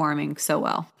been performing so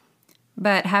well.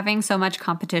 But having so much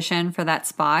competition for that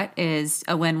spot is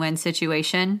a win-win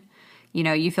situation.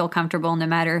 You feel comfortable no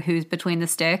matter who's between the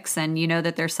sticks, and you know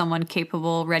that there's someone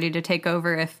capable, ready to take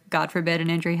over if, God forbid, an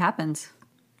injury happens.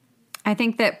 I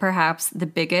think that perhaps the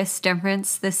biggest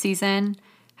difference this season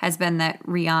has been that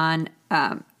Rian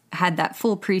had that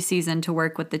full preseason to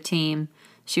work with the team.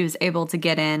 She was able to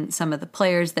get in some of the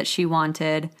players that she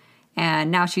wanted,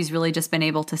 and now she's really just been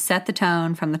able to set the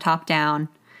tone from the top down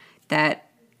that,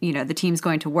 the team's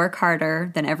going to work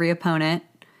harder than every opponent.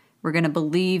 We're going to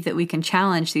believe that we can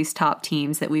challenge these top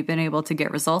teams that we've been able to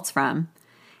get results from,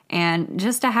 and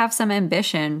just to have some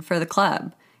ambition for the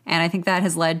club. And I think that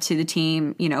has led to the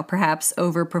team, perhaps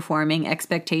overperforming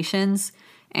expectations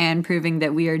and proving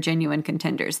that we are genuine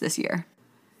contenders this year.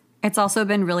 It's also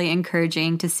been really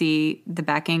encouraging to see the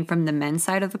backing from the men's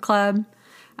side of the club.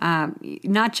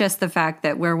 Not just the fact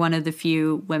that we're one of the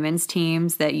few women's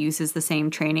teams that uses the same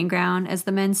training ground as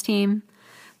the men's team,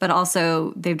 but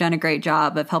also they've done a great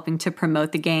job of helping to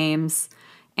promote the games.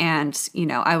 And,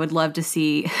 I would love to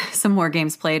see some more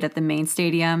games played at the main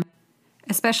stadium,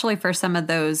 especially for some of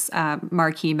those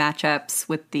marquee matchups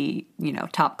with the,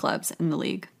 top clubs in the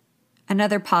league.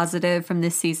 Another positive from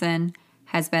this season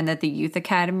has been that the Youth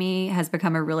Academy has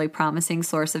become a really promising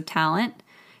source of talent.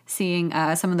 Seeing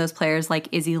some of those players like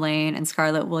Izzy Lane and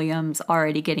Scarlett Williams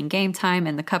already getting game time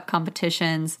in the cup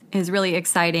competitions is really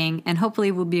exciting, and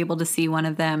hopefully we'll be able to see one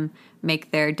of them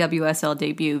make their WSL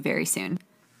debut very soon.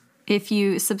 If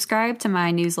you subscribe to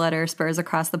my newsletter, Spurs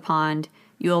Across the Pond,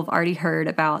 you'll have already heard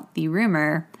about the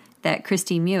rumor that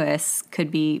Christy Mewis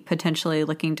could be potentially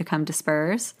looking to come to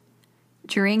Spurs.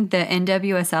 During the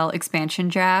NWSL expansion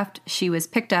draft, she was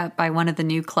picked up by one of the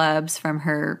new clubs from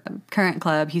her current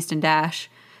club, Houston Dash,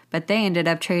 but they ended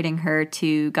up trading her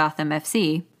to Gotham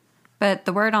FC. But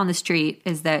the word on the street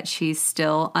is that she's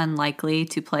still unlikely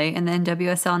to play in the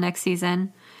NWSL next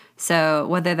season. So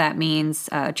whether that means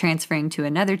transferring to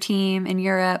another team in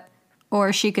Europe,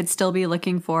 or she could still be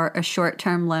looking for a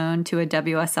short-term loan to a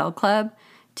WSL club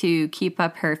to keep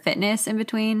up her fitness in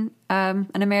between an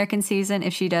American season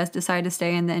if she does decide to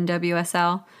stay in the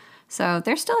NWSL. So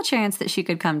there's still a chance that she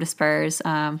could come to Spurs.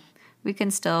 We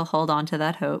can still hold on to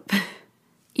that hope.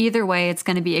 Either way, it's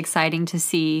going to be exciting to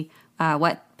see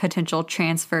what potential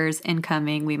transfers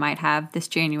incoming we might have this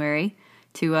January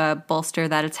to bolster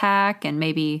that attack and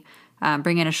maybe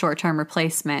bring in a short-term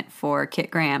replacement for Kit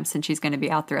Graham since she's going to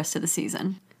be out the rest of the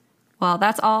season. Well,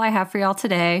 that's all I have for y'all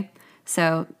today.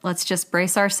 So let's just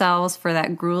brace ourselves for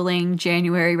that grueling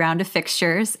January round of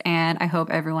fixtures, and I hope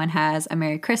everyone has a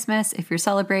Merry Christmas if you're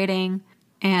celebrating,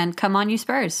 and come on you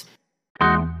Spurs.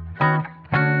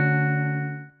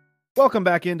 Welcome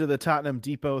back into the Tottenham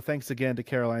Depot. Thanks again to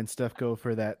Caroline Stefko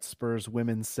for that Spurs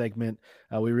women's segment.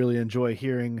 We really enjoy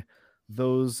hearing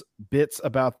those bits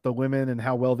about the women and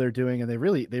how well they're doing, and they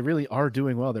really are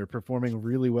doing well. They're performing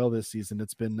really well this season.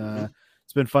 It's been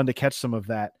fun to catch some of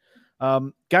that.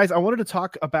 Guys, I wanted to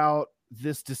talk about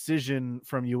this decision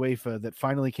from UEFA that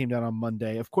finally came down on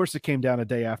Monday. Of course, it came down a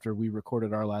day after we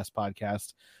recorded our last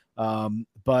podcast.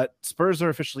 But Spurs are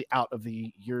officially out of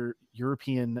the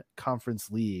European Conference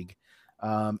League.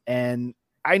 And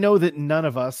I know that none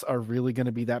of us are really going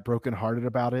to be that brokenhearted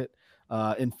about it.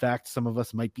 In fact, some of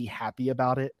us might be happy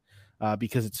about it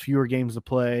because it's fewer games to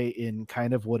play in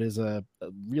kind of what is a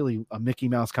really Mickey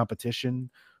Mouse competition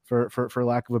for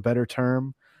lack of a better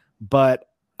term. But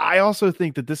I also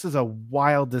think that this is a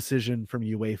wild decision from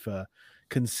UEFA,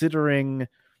 considering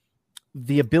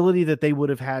the ability that they would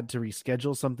have had to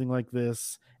reschedule something like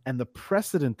this and the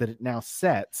precedent that it now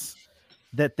sets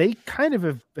that they kind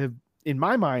of have in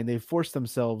my mind, they've forced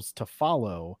themselves to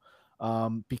follow.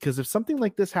 Because if something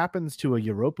like this happens to a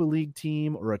Europa League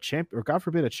team or or God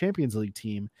forbid, a Champions League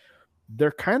team,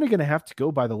 they're kind of going to have to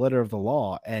go by the letter of the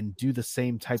law and do the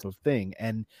same type of thing.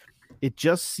 And it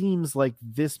just seems like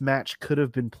this match could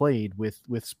have been played with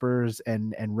Spurs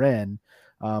and Rennes.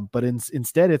 But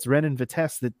instead it's Rennes and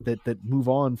Vitesse that move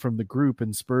on from the group,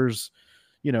 and Spurs,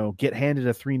 get handed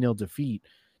a 3-0 defeat.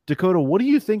 Dakota, what do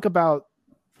you think about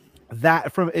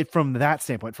that from that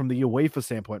standpoint, from the UEFA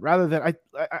standpoint, rather than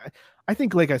I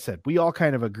think, like I said, we all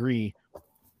kind of agree.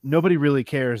 Nobody really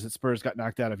cares that Spurs got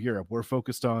knocked out of Europe. We're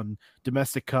focused on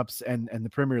domestic cups and the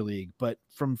Premier League. But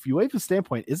from UEFA's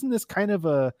standpoint, isn't this kind of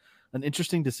an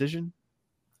interesting decision?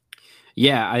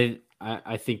 Yeah,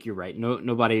 I think you're right.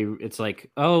 Nobody. It's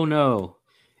like, oh no.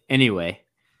 Anyway,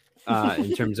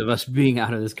 in terms of us being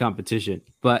out of this competition,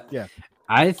 but yeah,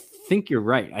 I think you're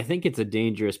right. I think it's a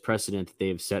dangerous precedent that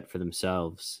they've set for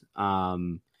themselves.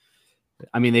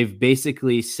 I mean, they've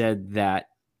basically said that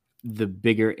the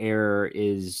bigger error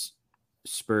is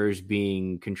Spurs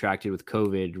being contracted with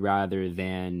COVID rather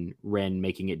than Rennes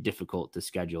making it difficult to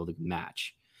schedule the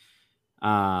match,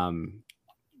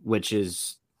 which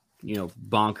is,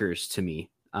 bonkers to me.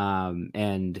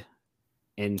 And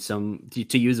some,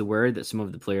 to use a word that some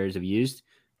of the players have used,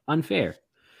 unfair.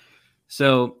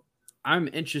 So I'm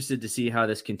interested to see how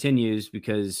this continues,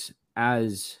 because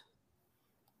as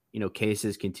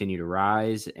cases continue to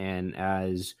rise and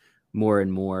as more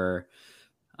and more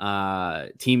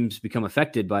teams become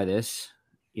affected by this,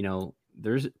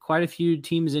 there's quite a few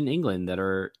teams in England that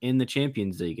are in the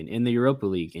Champions League and in the Europa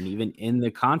League and even in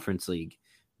the Conference League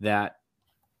that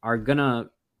are gonna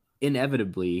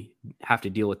inevitably have to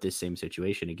deal with this same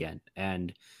situation again,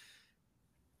 and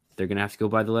they're gonna have to go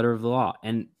by the letter of the law.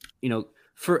 And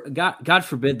for God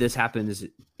forbid this happens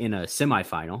in a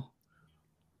semifinal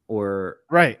or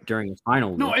during a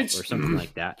final or something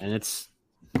like that, and it's.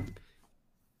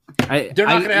 They're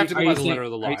not going to have to go by the letter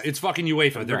of the law. It's fucking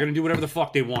UEFA. They're going to do whatever the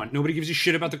fuck they want. Nobody gives a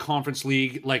shit about the Conference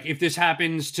League. Like, if this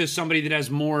happens to somebody that has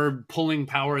more pulling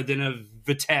power than a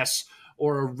Vitesse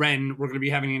or a Rennes, we're going to be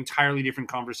having an entirely different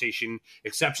conversation.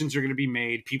 Exceptions are going to be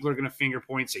made. People are going to finger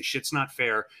point, say shit's not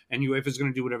fair, and UEFA is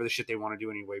going to do whatever the shit they want to do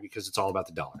anyway, because it's all about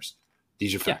the dollars.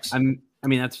 These are facts.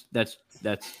 Yeah, that's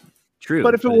true.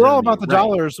 But if it were all about the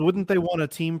dollars, wouldn't they want a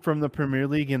team from the Premier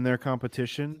League in their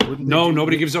competition?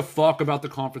 Nobody gives a fuck about the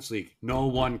Conference League. No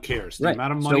one cares. The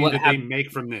amount of money that they make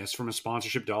from this, from a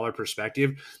sponsorship dollar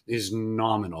perspective, is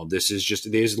nominal. It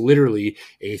is literally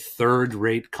a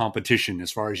third-rate competition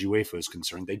as far as UEFA is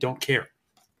concerned. They don't care.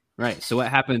 Right. So what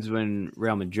happens when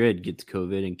Real Madrid gets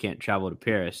COVID and can't travel to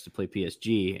Paris to play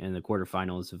PSG in the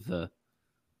quarterfinals of the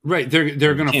Right, they're going to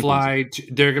Champions fly.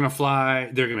 They're going to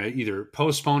fly. They're going to either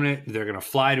postpone it. They're going to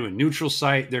fly to a neutral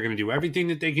site. They're going to do everything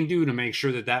that they can do to make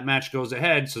sure that that match goes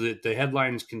ahead, so that the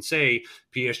headlines can say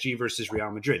PSG versus Real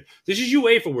Madrid. This is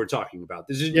UEFA we're talking about.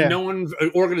 This is no one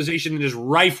organization that is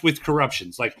rife with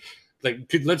corruptions.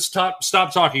 Let's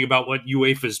stop talking about what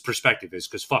UEFA's perspective is,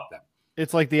 because fuck them.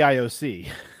 It's like the IOC.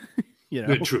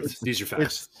 The truth. These are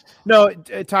facts. No,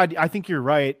 Todd, I think you're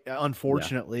right.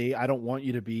 Unfortunately, I don't want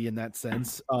you to be in that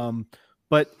sense.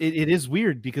 But it is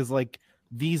weird because like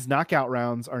these knockout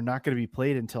rounds are not going to be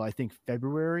played until I think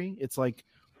February. It's like,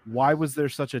 why was there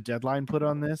such a deadline put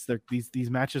on this? These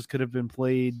matches could have been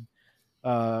played,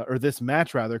 or this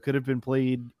match rather could have been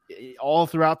played all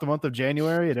throughout the month of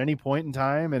January at any point in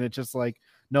time. And it's just like,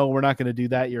 no, we're not going to do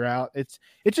that. You're out. It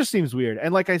just seems weird.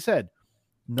 And like I said,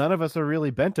 none of us are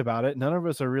really bent about it. None of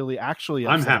us are really actually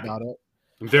upset about it.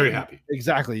 I'm very happy.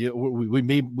 Exactly. We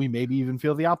maybe even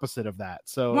feel the opposite of that.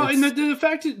 So, well, and the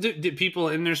fact that people,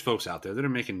 and there's folks out there that are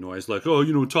making noise like,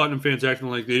 oh, Tottenham fans acting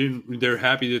like they're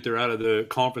happy that they're out of the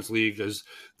Conference League as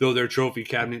though they're trophy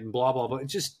cabinet and blah blah blah.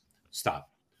 Just stop.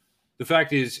 The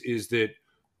fact is that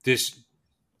this,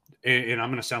 and I'm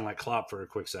going to sound like Klopp for a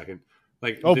quick second.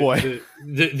 Like,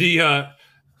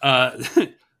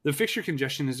 the fixture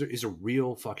congestion is a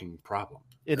real fucking problem.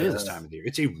 It is this time of the year.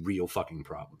 It's a real fucking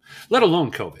problem. Let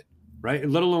alone COVID, right?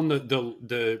 Let alone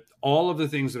the all of the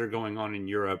things that are going on in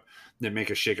Europe that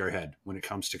make us shake our head when it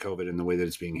comes to COVID and the way that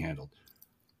it's being handled.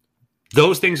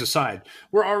 Those things aside,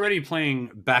 we're already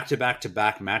playing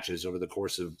back-to-back matches over the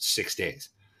course of 6 days.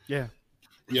 Yeah.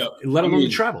 Yeah. Let alone the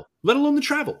travel.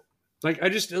 Like I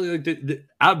just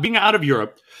being out of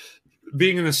Europe,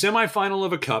 being in the semifinal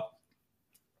of a cup,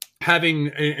 having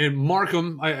and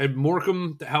Morecambe,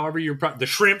 however the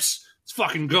Shrimps, let's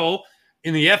fucking go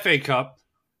in the FA Cup,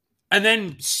 and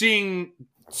then seeing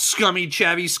scummy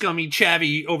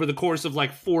chavvy over the course of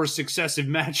like 4 successive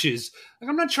matches. Like,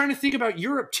 I'm not trying to think about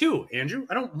Europe too, Andrew.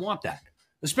 I don't want that,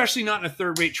 especially not in a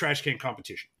third-rate trash can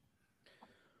competition.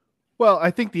 Well, I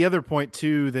think the other point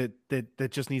too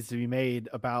that just needs to be made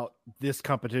about this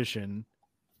competition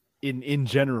in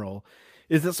general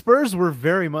is that Spurs were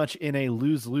very much in a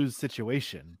lose-lose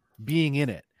situation being in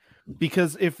it,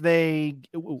 because if they,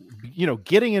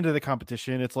 getting into the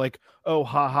competition, it's like, oh,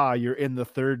 haha, you're in the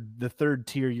third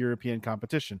tier European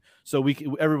competition. So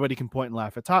everybody can point and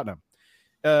laugh at Tottenham.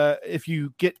 If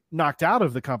you get knocked out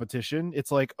of the competition,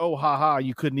 it's like, oh, haha,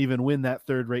 you couldn't even win that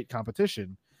third-rate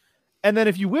competition. And then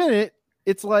if you win it,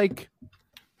 it's like,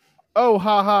 oh,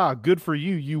 haha, good for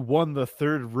you. You won the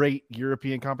third-rate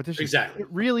European competition. Exactly.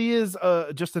 It really is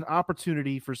just an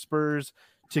opportunity for Spurs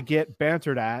to get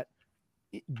bantered at,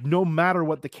 no matter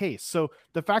what the case. So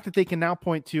the fact that they can now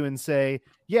point to and say,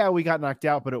 yeah, we got knocked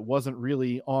out, but it wasn't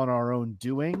really on our own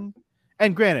doing.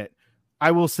 And granted, I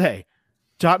will say,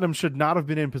 Tottenham should not have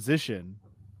been in position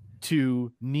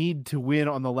to need to win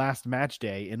on the last match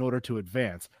day in order to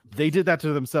advance. They did that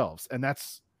to themselves, and that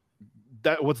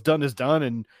what's done is done,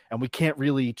 and we can't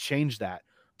really change that.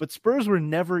 But Spurs were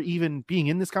never, even being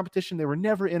in this competition, they were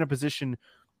never in a position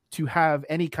to have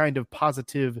any kind of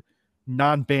positive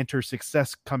non-banter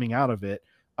success coming out of it.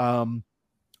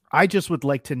 I just would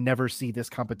like to never see this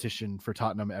competition for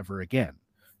Tottenham ever again.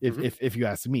 If you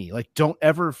ask me, like, don't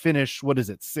ever finish, what is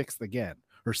it, 6th again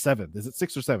or 7th? Is it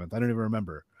 6th or 7th? I don't even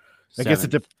remember. I guess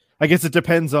it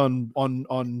depends on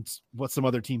what some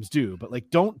other teams do, but like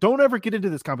don't ever get into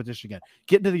this competition again.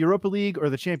 Get into the Europa League or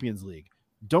the Champions League.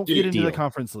 Don't get into the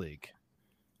Conference League.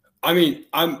 I mean,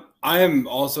 I am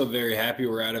also very happy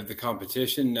we're out of the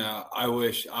competition now. I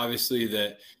wish, obviously,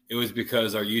 that it was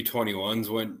because our U21s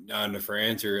went down to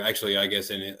France, or actually, I guess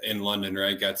in London,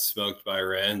 right? Got smoked by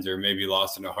Rennes, or maybe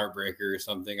lost in a heartbreaker or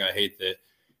something. I hate that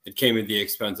it came at the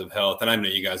expense of health, and I know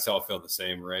you guys all feel the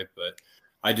same, right? But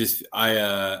I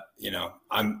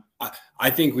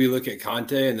think we look at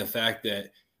Conte and the fact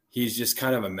that he's just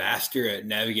kind of a master at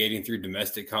navigating through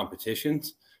domestic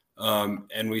competitions.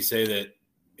 And we say that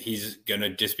he's going to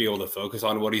just be able to focus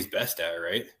on what he's best at.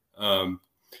 Right.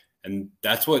 And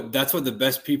that's what the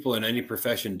best people in any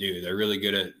profession do. They're really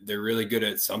good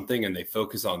at something, and they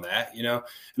focus on that, and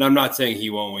I'm not saying he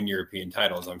won't win European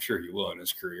titles. I'm sure he will in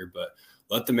his career, but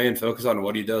let the man focus on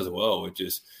what he does well, which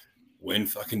is win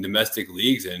fucking domestic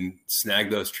leagues and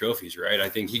snag those trophies, right? I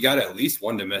think he got at least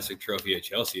one domestic trophy at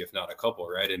Chelsea, if not a couple,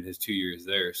 right, in his 2 years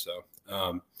there. So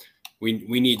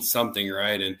we need something,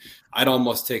 right? And I'd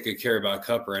almost take a Carabao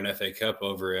Cup or an FA Cup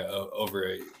over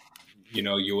a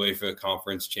UEFA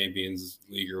Conference Champions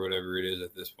League or whatever it is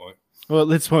at this point. Well, at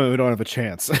this point, we don't have a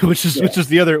chance, which is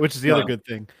the other good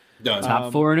thing.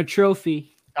 Top 4 in a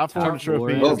trophy. Top 4 in a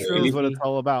trophy is what it's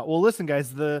all about. Well, listen,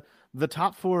 guys, the the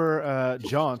top four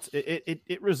jaunt,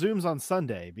 it resumes on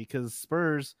Sunday because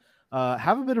Spurs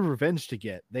have a bit of revenge to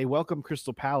get. They welcome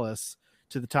Crystal Palace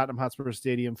to the Tottenham Hotspur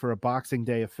Stadium for a Boxing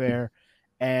Day affair.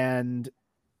 And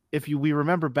if we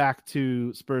remember back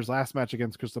to Spurs' last match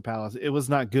against Crystal Palace, it was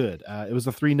not good. It was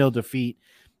a 3-0 defeat.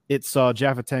 It saw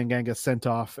Jaffa Tanganga sent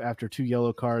off after 2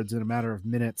 yellow cards in a matter of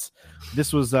minutes.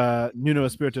 This was Nuno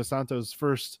Espirito Santo's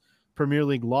first Premier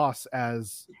League loss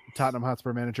as Tottenham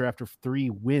Hotspur manager after 3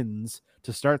 wins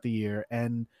to start the year.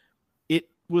 And it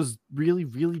was really,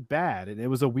 really bad. And it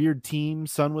was a weird team.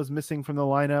 Son was missing from the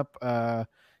lineup.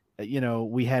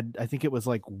 We had, I think it was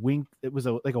like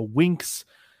like a Winks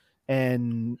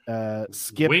and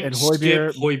Skip and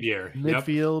Højbjerg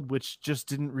midfield, which just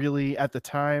didn't really at the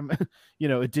time,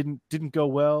 it didn't go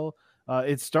well.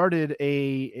 It started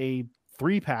a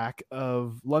 3-pack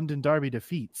of London Derby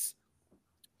defeats.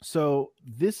 So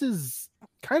this is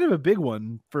kind of a big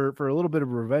one for a little bit of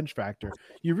a revenge factor.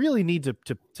 You really need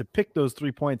to pick those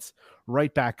 3 points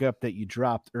right back up that you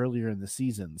dropped earlier in the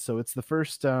season. So it's the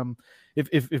first,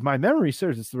 if my memory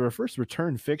serves, it's the first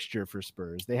return fixture for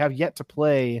Spurs. They have yet to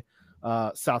play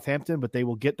Southampton, but they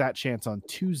will get that chance on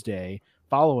Tuesday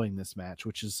following this match,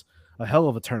 which is a hell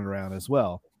of a turnaround as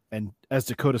well. And as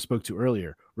Dakota spoke to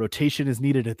earlier, rotation is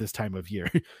needed at this time of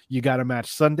year. You got a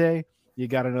match Sunday, you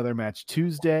got another match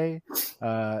Tuesday,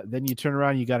 then you turn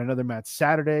around, you got another match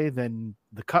Saturday, then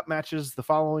the cup matches the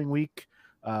following week.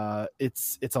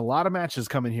 It's a lot of matches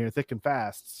coming here thick and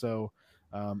fast. So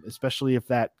especially if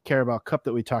that Carabao Cup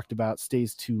that we talked about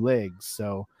stays 2 legs.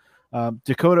 So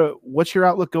Dakota, what's your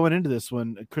outlook going into this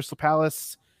one? Crystal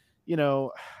Palace,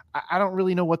 I don't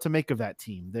really know what to make of that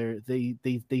team.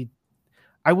 They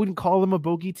I wouldn't call them a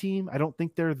bogey team. I don't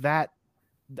think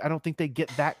they get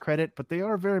that credit, but they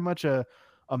are very much a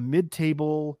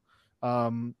mid-table,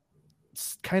 kind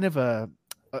of a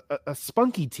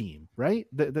spunky team, right?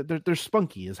 They're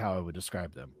spunky is how I would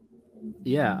describe them.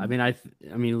 Yeah, I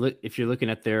mean, look, if you're looking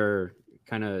at their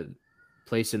kind of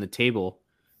place in the table,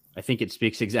 I think it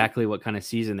speaks exactly what kind of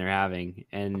season they're having,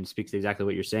 and speaks exactly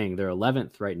what you're saying. They're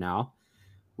 11th right now,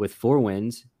 with 4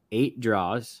 wins, 8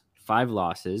 draws, 5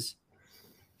 losses,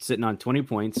 sitting on 20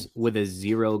 points with a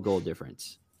 0 goal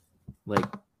difference. Like,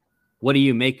 what do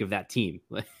you make of that team?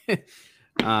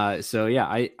 So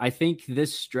yeah, I think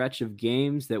this stretch of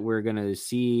games that we're going to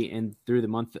see through the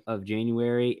month of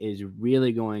January is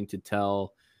really going to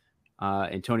tell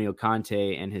Antonio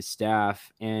Conte and his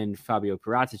staff and Fabio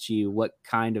Paratici what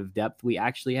kind of depth we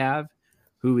actually have,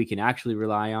 who we can actually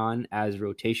rely on as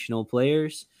rotational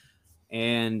players,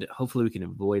 and hopefully we can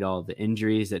avoid all the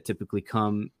injuries that typically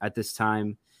come at this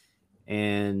time.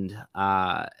 And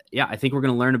I think we're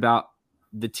going to learn about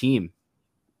the team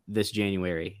this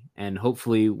January, and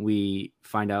hopefully we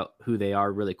find out who they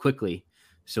are really quickly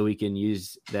so we can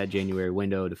use that January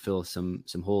window to fill some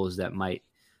holes that might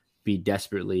be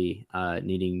desperately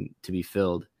needing to be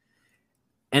filled.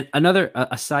 And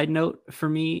a side note for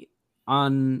me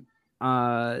on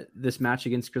this match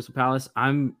against Crystal Palace,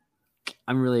 I'm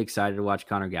really excited to watch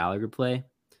Conor Gallagher play.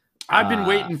 I've been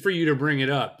waiting for you to bring it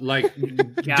up. Like,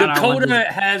 Dakota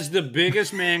has the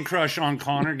biggest man crush on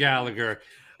Conor Gallagher.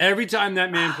 Every time that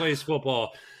man plays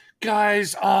football,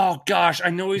 guys, oh gosh, I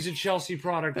know he's a Chelsea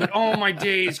product, but oh my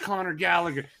days, Conor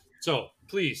Gallagher. So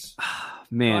please,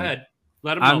 man, go ahead.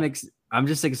 Let him know. I'm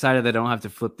just excited that I don't have to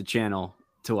flip the channel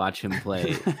to watch him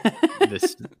play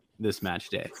this match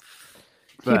day.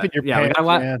 But,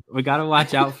 we gotta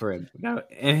watch out for him.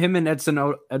 And him and Edson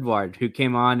Edouard, who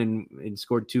came on and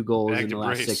scored 2 goals in the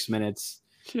last 6 minutes.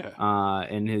 Yeah.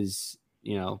 In his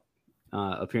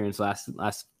appearance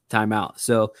last time out.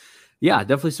 So yeah,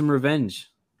 definitely some revenge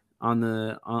on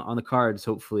the cards.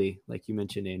 Hopefully, like you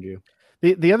mentioned, Andrew.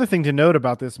 The other thing to note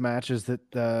about this match is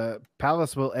that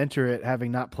Palace will enter it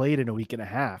having not played in a week and a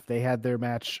half. They had their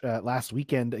match last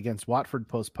weekend against Watford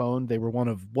postponed. They were one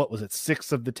of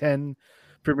 6 of the 10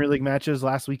 Premier League matches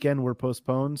last weekend were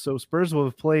postponed. So Spurs will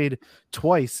have played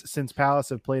twice since Palace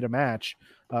have played a match.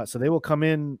 So they will come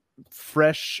in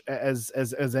fresh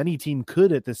as any team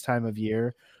could at this time of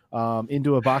year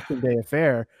into a Boxing Day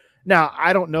affair. Now,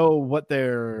 I don't know what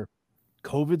their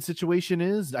COVID situation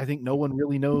is. I think no one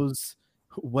really knows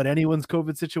what anyone's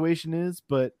COVID situation is,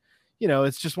 but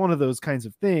it's just one of those kinds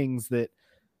of things that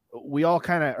we all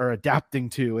kind of are adapting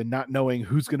to and not knowing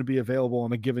who's going to be available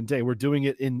on a given day. We're doing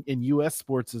it in US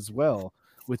sports as well,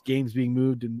 with games being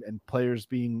moved and players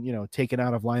being, taken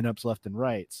out of lineups left and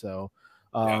right. So,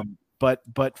 but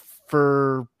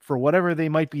for whatever they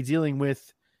might be dealing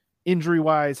with injury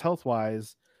wise, health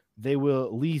wise, they will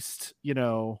at least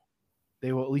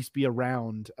be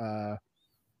around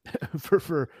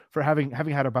for having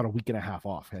had about a week and a half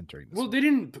off entering this. Well, they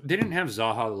didn't have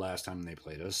Zaha the last time they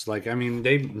played us. Like, I mean,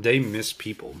 they miss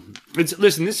people. It's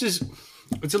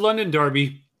a London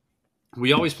derby.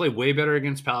 We always play way better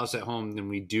against Palace at home than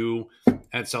we do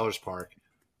at Sellers Park.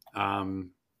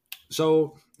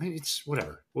 So it's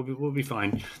whatever. We'll be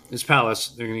fine. It's Palace.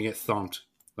 They're going to get thumped.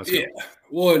 Let's go. Yeah.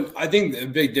 Well, I think the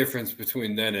big difference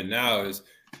between then and now is,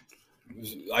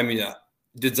 I mean,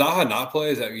 did Zaha not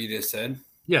play? Is that what you just said?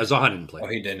 Yeah, Zaha didn't play. Oh,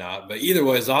 he did not. But either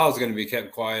way, Zaha's going to be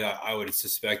kept quiet, I would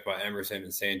suspect, by Emerson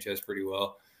and Sanchez pretty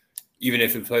well. Even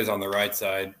if he plays on the right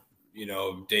side,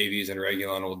 Davies and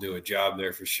Reguilon will do a job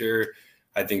there for sure.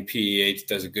 I think PEH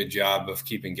does a good job of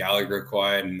keeping Gallagher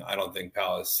quiet, and I don't think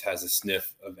Palace has a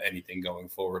sniff of anything going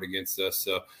forward against us.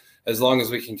 So as long as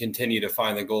we can continue to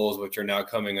find the goals, which are now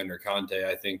coming under Conte,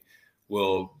 I think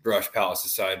we'll brush Palace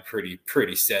aside pretty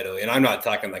steadily. And I'm not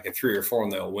talking like a 3 or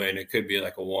 4-0 win. It could be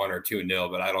like a 1 or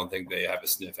 2-0, but I don't think they have a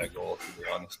sniff at goal, to be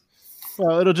honest.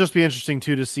 Well, it'll just be interesting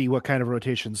too to see what kind of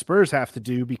rotation Spurs have to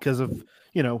do because of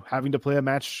having to play a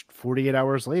match 48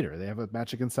 hours later. They have a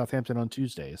match against Southampton on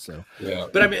Tuesday, so yeah.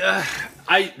 But I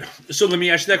mean, so let me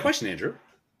ask you that question, Andrew.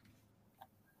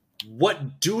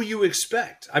 What do you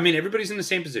expect? I mean, everybody's in the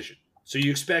same position, so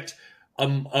you expect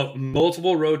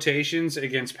multiple rotations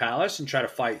against Palace and try to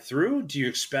fight through? Do you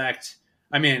expect?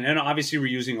 I mean, and obviously we're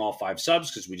using all 5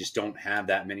 subs because we just don't have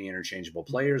that many interchangeable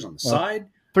players on the side.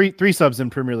 Three subs in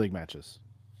Premier League matches.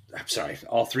 I'm sorry,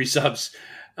 all 3 subs.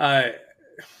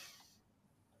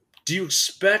 Do you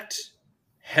expect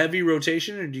heavy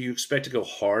rotation, or do you expect to go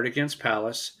hard against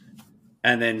Palace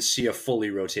and then see a fully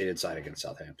rotated side against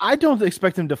Southampton? I don't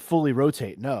expect them to fully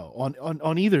rotate, no,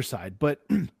 on either side. But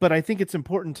I think it's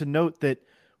important to note that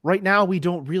right now we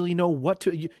don't really know what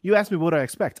to. You asked me what I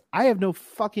expect. I have no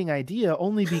fucking idea,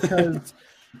 only because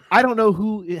I don't know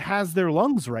who has their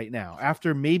lungs right now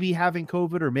after maybe having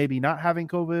COVID or maybe not having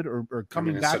COVID or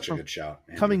coming back such from a good shout,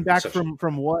 Andrew. coming back from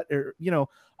what, or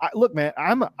look, man,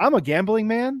 I'm a gambling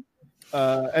man,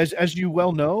 as you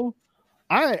well know.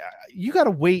 You got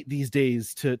to wait these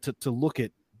days to look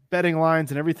at betting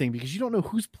lines and everything because you don't know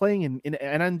who's playing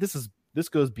and this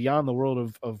goes beyond the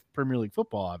world of Premier League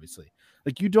football. Obviously,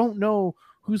 like you don't know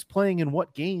who's playing in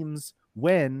what games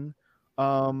when.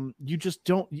 You just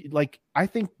don't like. I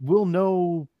think we'll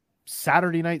know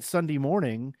Saturday night, Sunday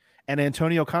morning, and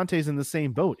Antonio Conte's in the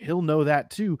same boat. He'll know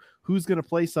that too. Who's going to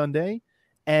play Sunday,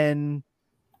 and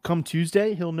come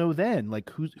Tuesday, he'll know then like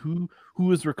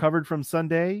who is recovered from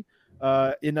Sunday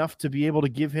enough to be able to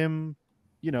give him,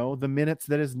 the minutes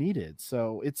that is needed.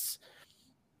 So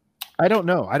I don't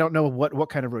know. I don't know what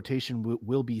kind of rotation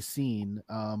will be seen.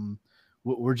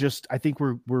 I think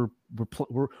we're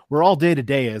all day to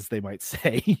day, as they might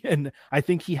say, and I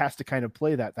think he has to kind of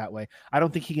play that way. I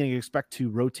don't think he can expect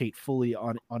to rotate fully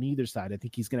on either side. I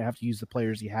think he's going to have to use the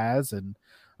players he has, and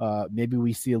maybe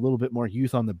we see a little bit more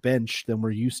youth on the bench than we're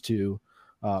used to,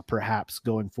 perhaps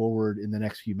going forward in the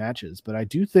next few matches. But I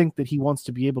do think that he wants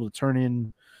to be able to turn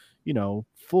in,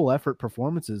 full effort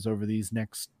performances over these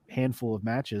next handful of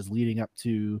matches leading up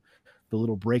to the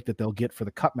little break that they'll get for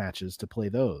the cup matches to play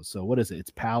those. So what is it?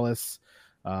 It's Palace,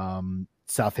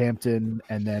 Southampton,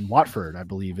 and then Watford, I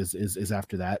believe is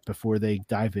after that before they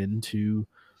dive into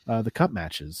the cup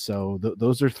matches. So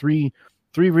those are three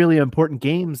really important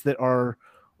games that are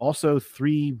also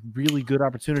 3 really good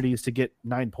opportunities to get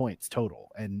 9 points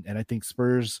total. And I think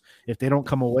Spurs, if they don't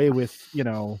come away with,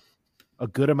 a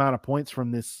good amount of points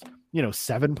from this,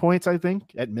 7 points, I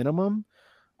think at minimum,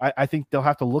 I think they'll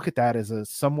have to look at that as a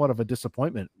somewhat of a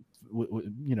disappointment,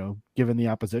 given the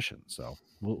opposition. So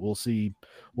we'll see.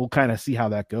 We'll kind of see how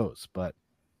that goes. But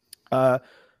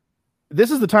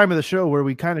this is the time of the show where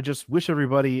we kind of just wish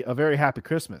everybody a very happy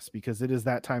Christmas, because it is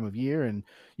that time of year, and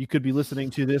you could be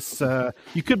listening to this.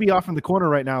 You could be off in the corner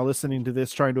right now listening to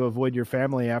this, trying to avoid your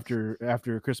family after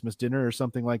a Christmas dinner or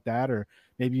something like that, or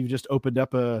maybe you've just opened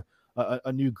up a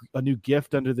new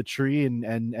gift under the tree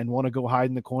and want to go hide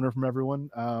in the corner from everyone.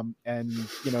 And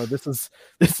this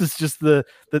is just the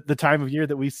time of year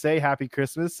that we say happy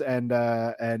Christmas and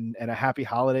a happy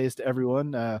holidays to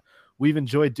everyone. We've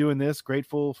enjoyed doing this.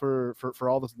 Grateful for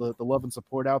all the love and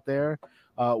support out there.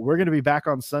 We're going to be back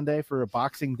on Sunday for a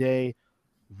Boxing Day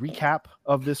recap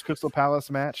of this Crystal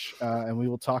Palace match. And we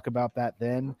will talk about that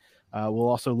then. We'll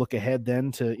also look ahead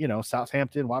then to,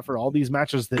 Southampton, Watford, all these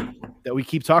matches that we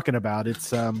keep talking about.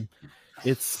 It's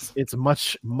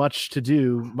much to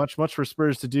do, much for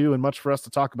Spurs to do, and much for us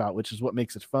to talk about, which is what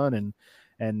makes it fun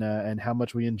and how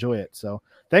much we enjoy it. So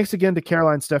thanks again to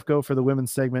Caroline Stefko for the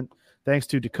women's segment. Thanks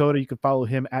to Dakota. You can follow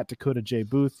him at Dakota J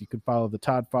Booth. You can follow the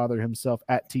Todd Father himself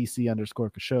at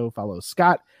TC_Kasho. Follow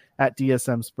Scott at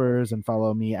DSM Spurs and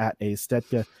follow me at A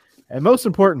Stetka. And most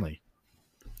importantly,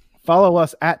 follow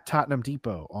us at Tottenham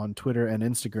Depot on Twitter and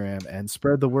Instagram and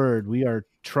spread the word. We are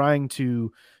trying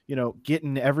to, get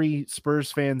in every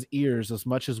Spurs fan's ears as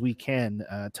much as we can.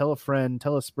 Tell a friend,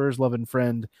 tell a Spurs loving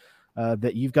friend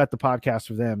that you've got the podcast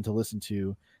for them to listen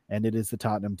to, and it is the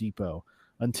Tottenham Depot.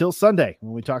 Until Sunday,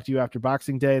 when we talk to you after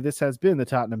Boxing Day, this has been the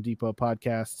Tottenham Depot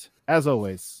podcast. As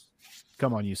always,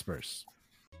 come on, you Spurs.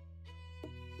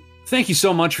 Thank you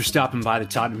so much for stopping by the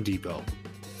Tottenham Depot.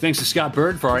 Thanks to Scott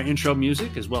Bird for our intro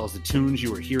music, as well as the tunes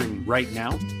you are hearing right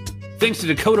now. Thanks to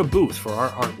Dakota Booth for our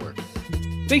artwork.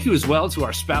 Thank you as well to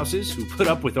our spouses who put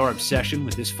up with our obsession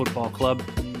with this football club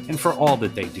and for all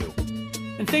that they do.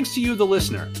 And thanks to you, the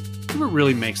listener, who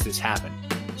really makes this happen.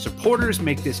 Supporters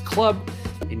make this club,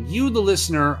 and you, the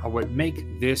listener, are what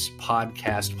make this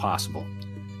podcast possible.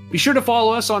 Be sure to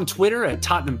follow us on Twitter at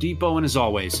Tottenham Depot, and as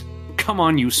always, come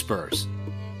on, you Spurs.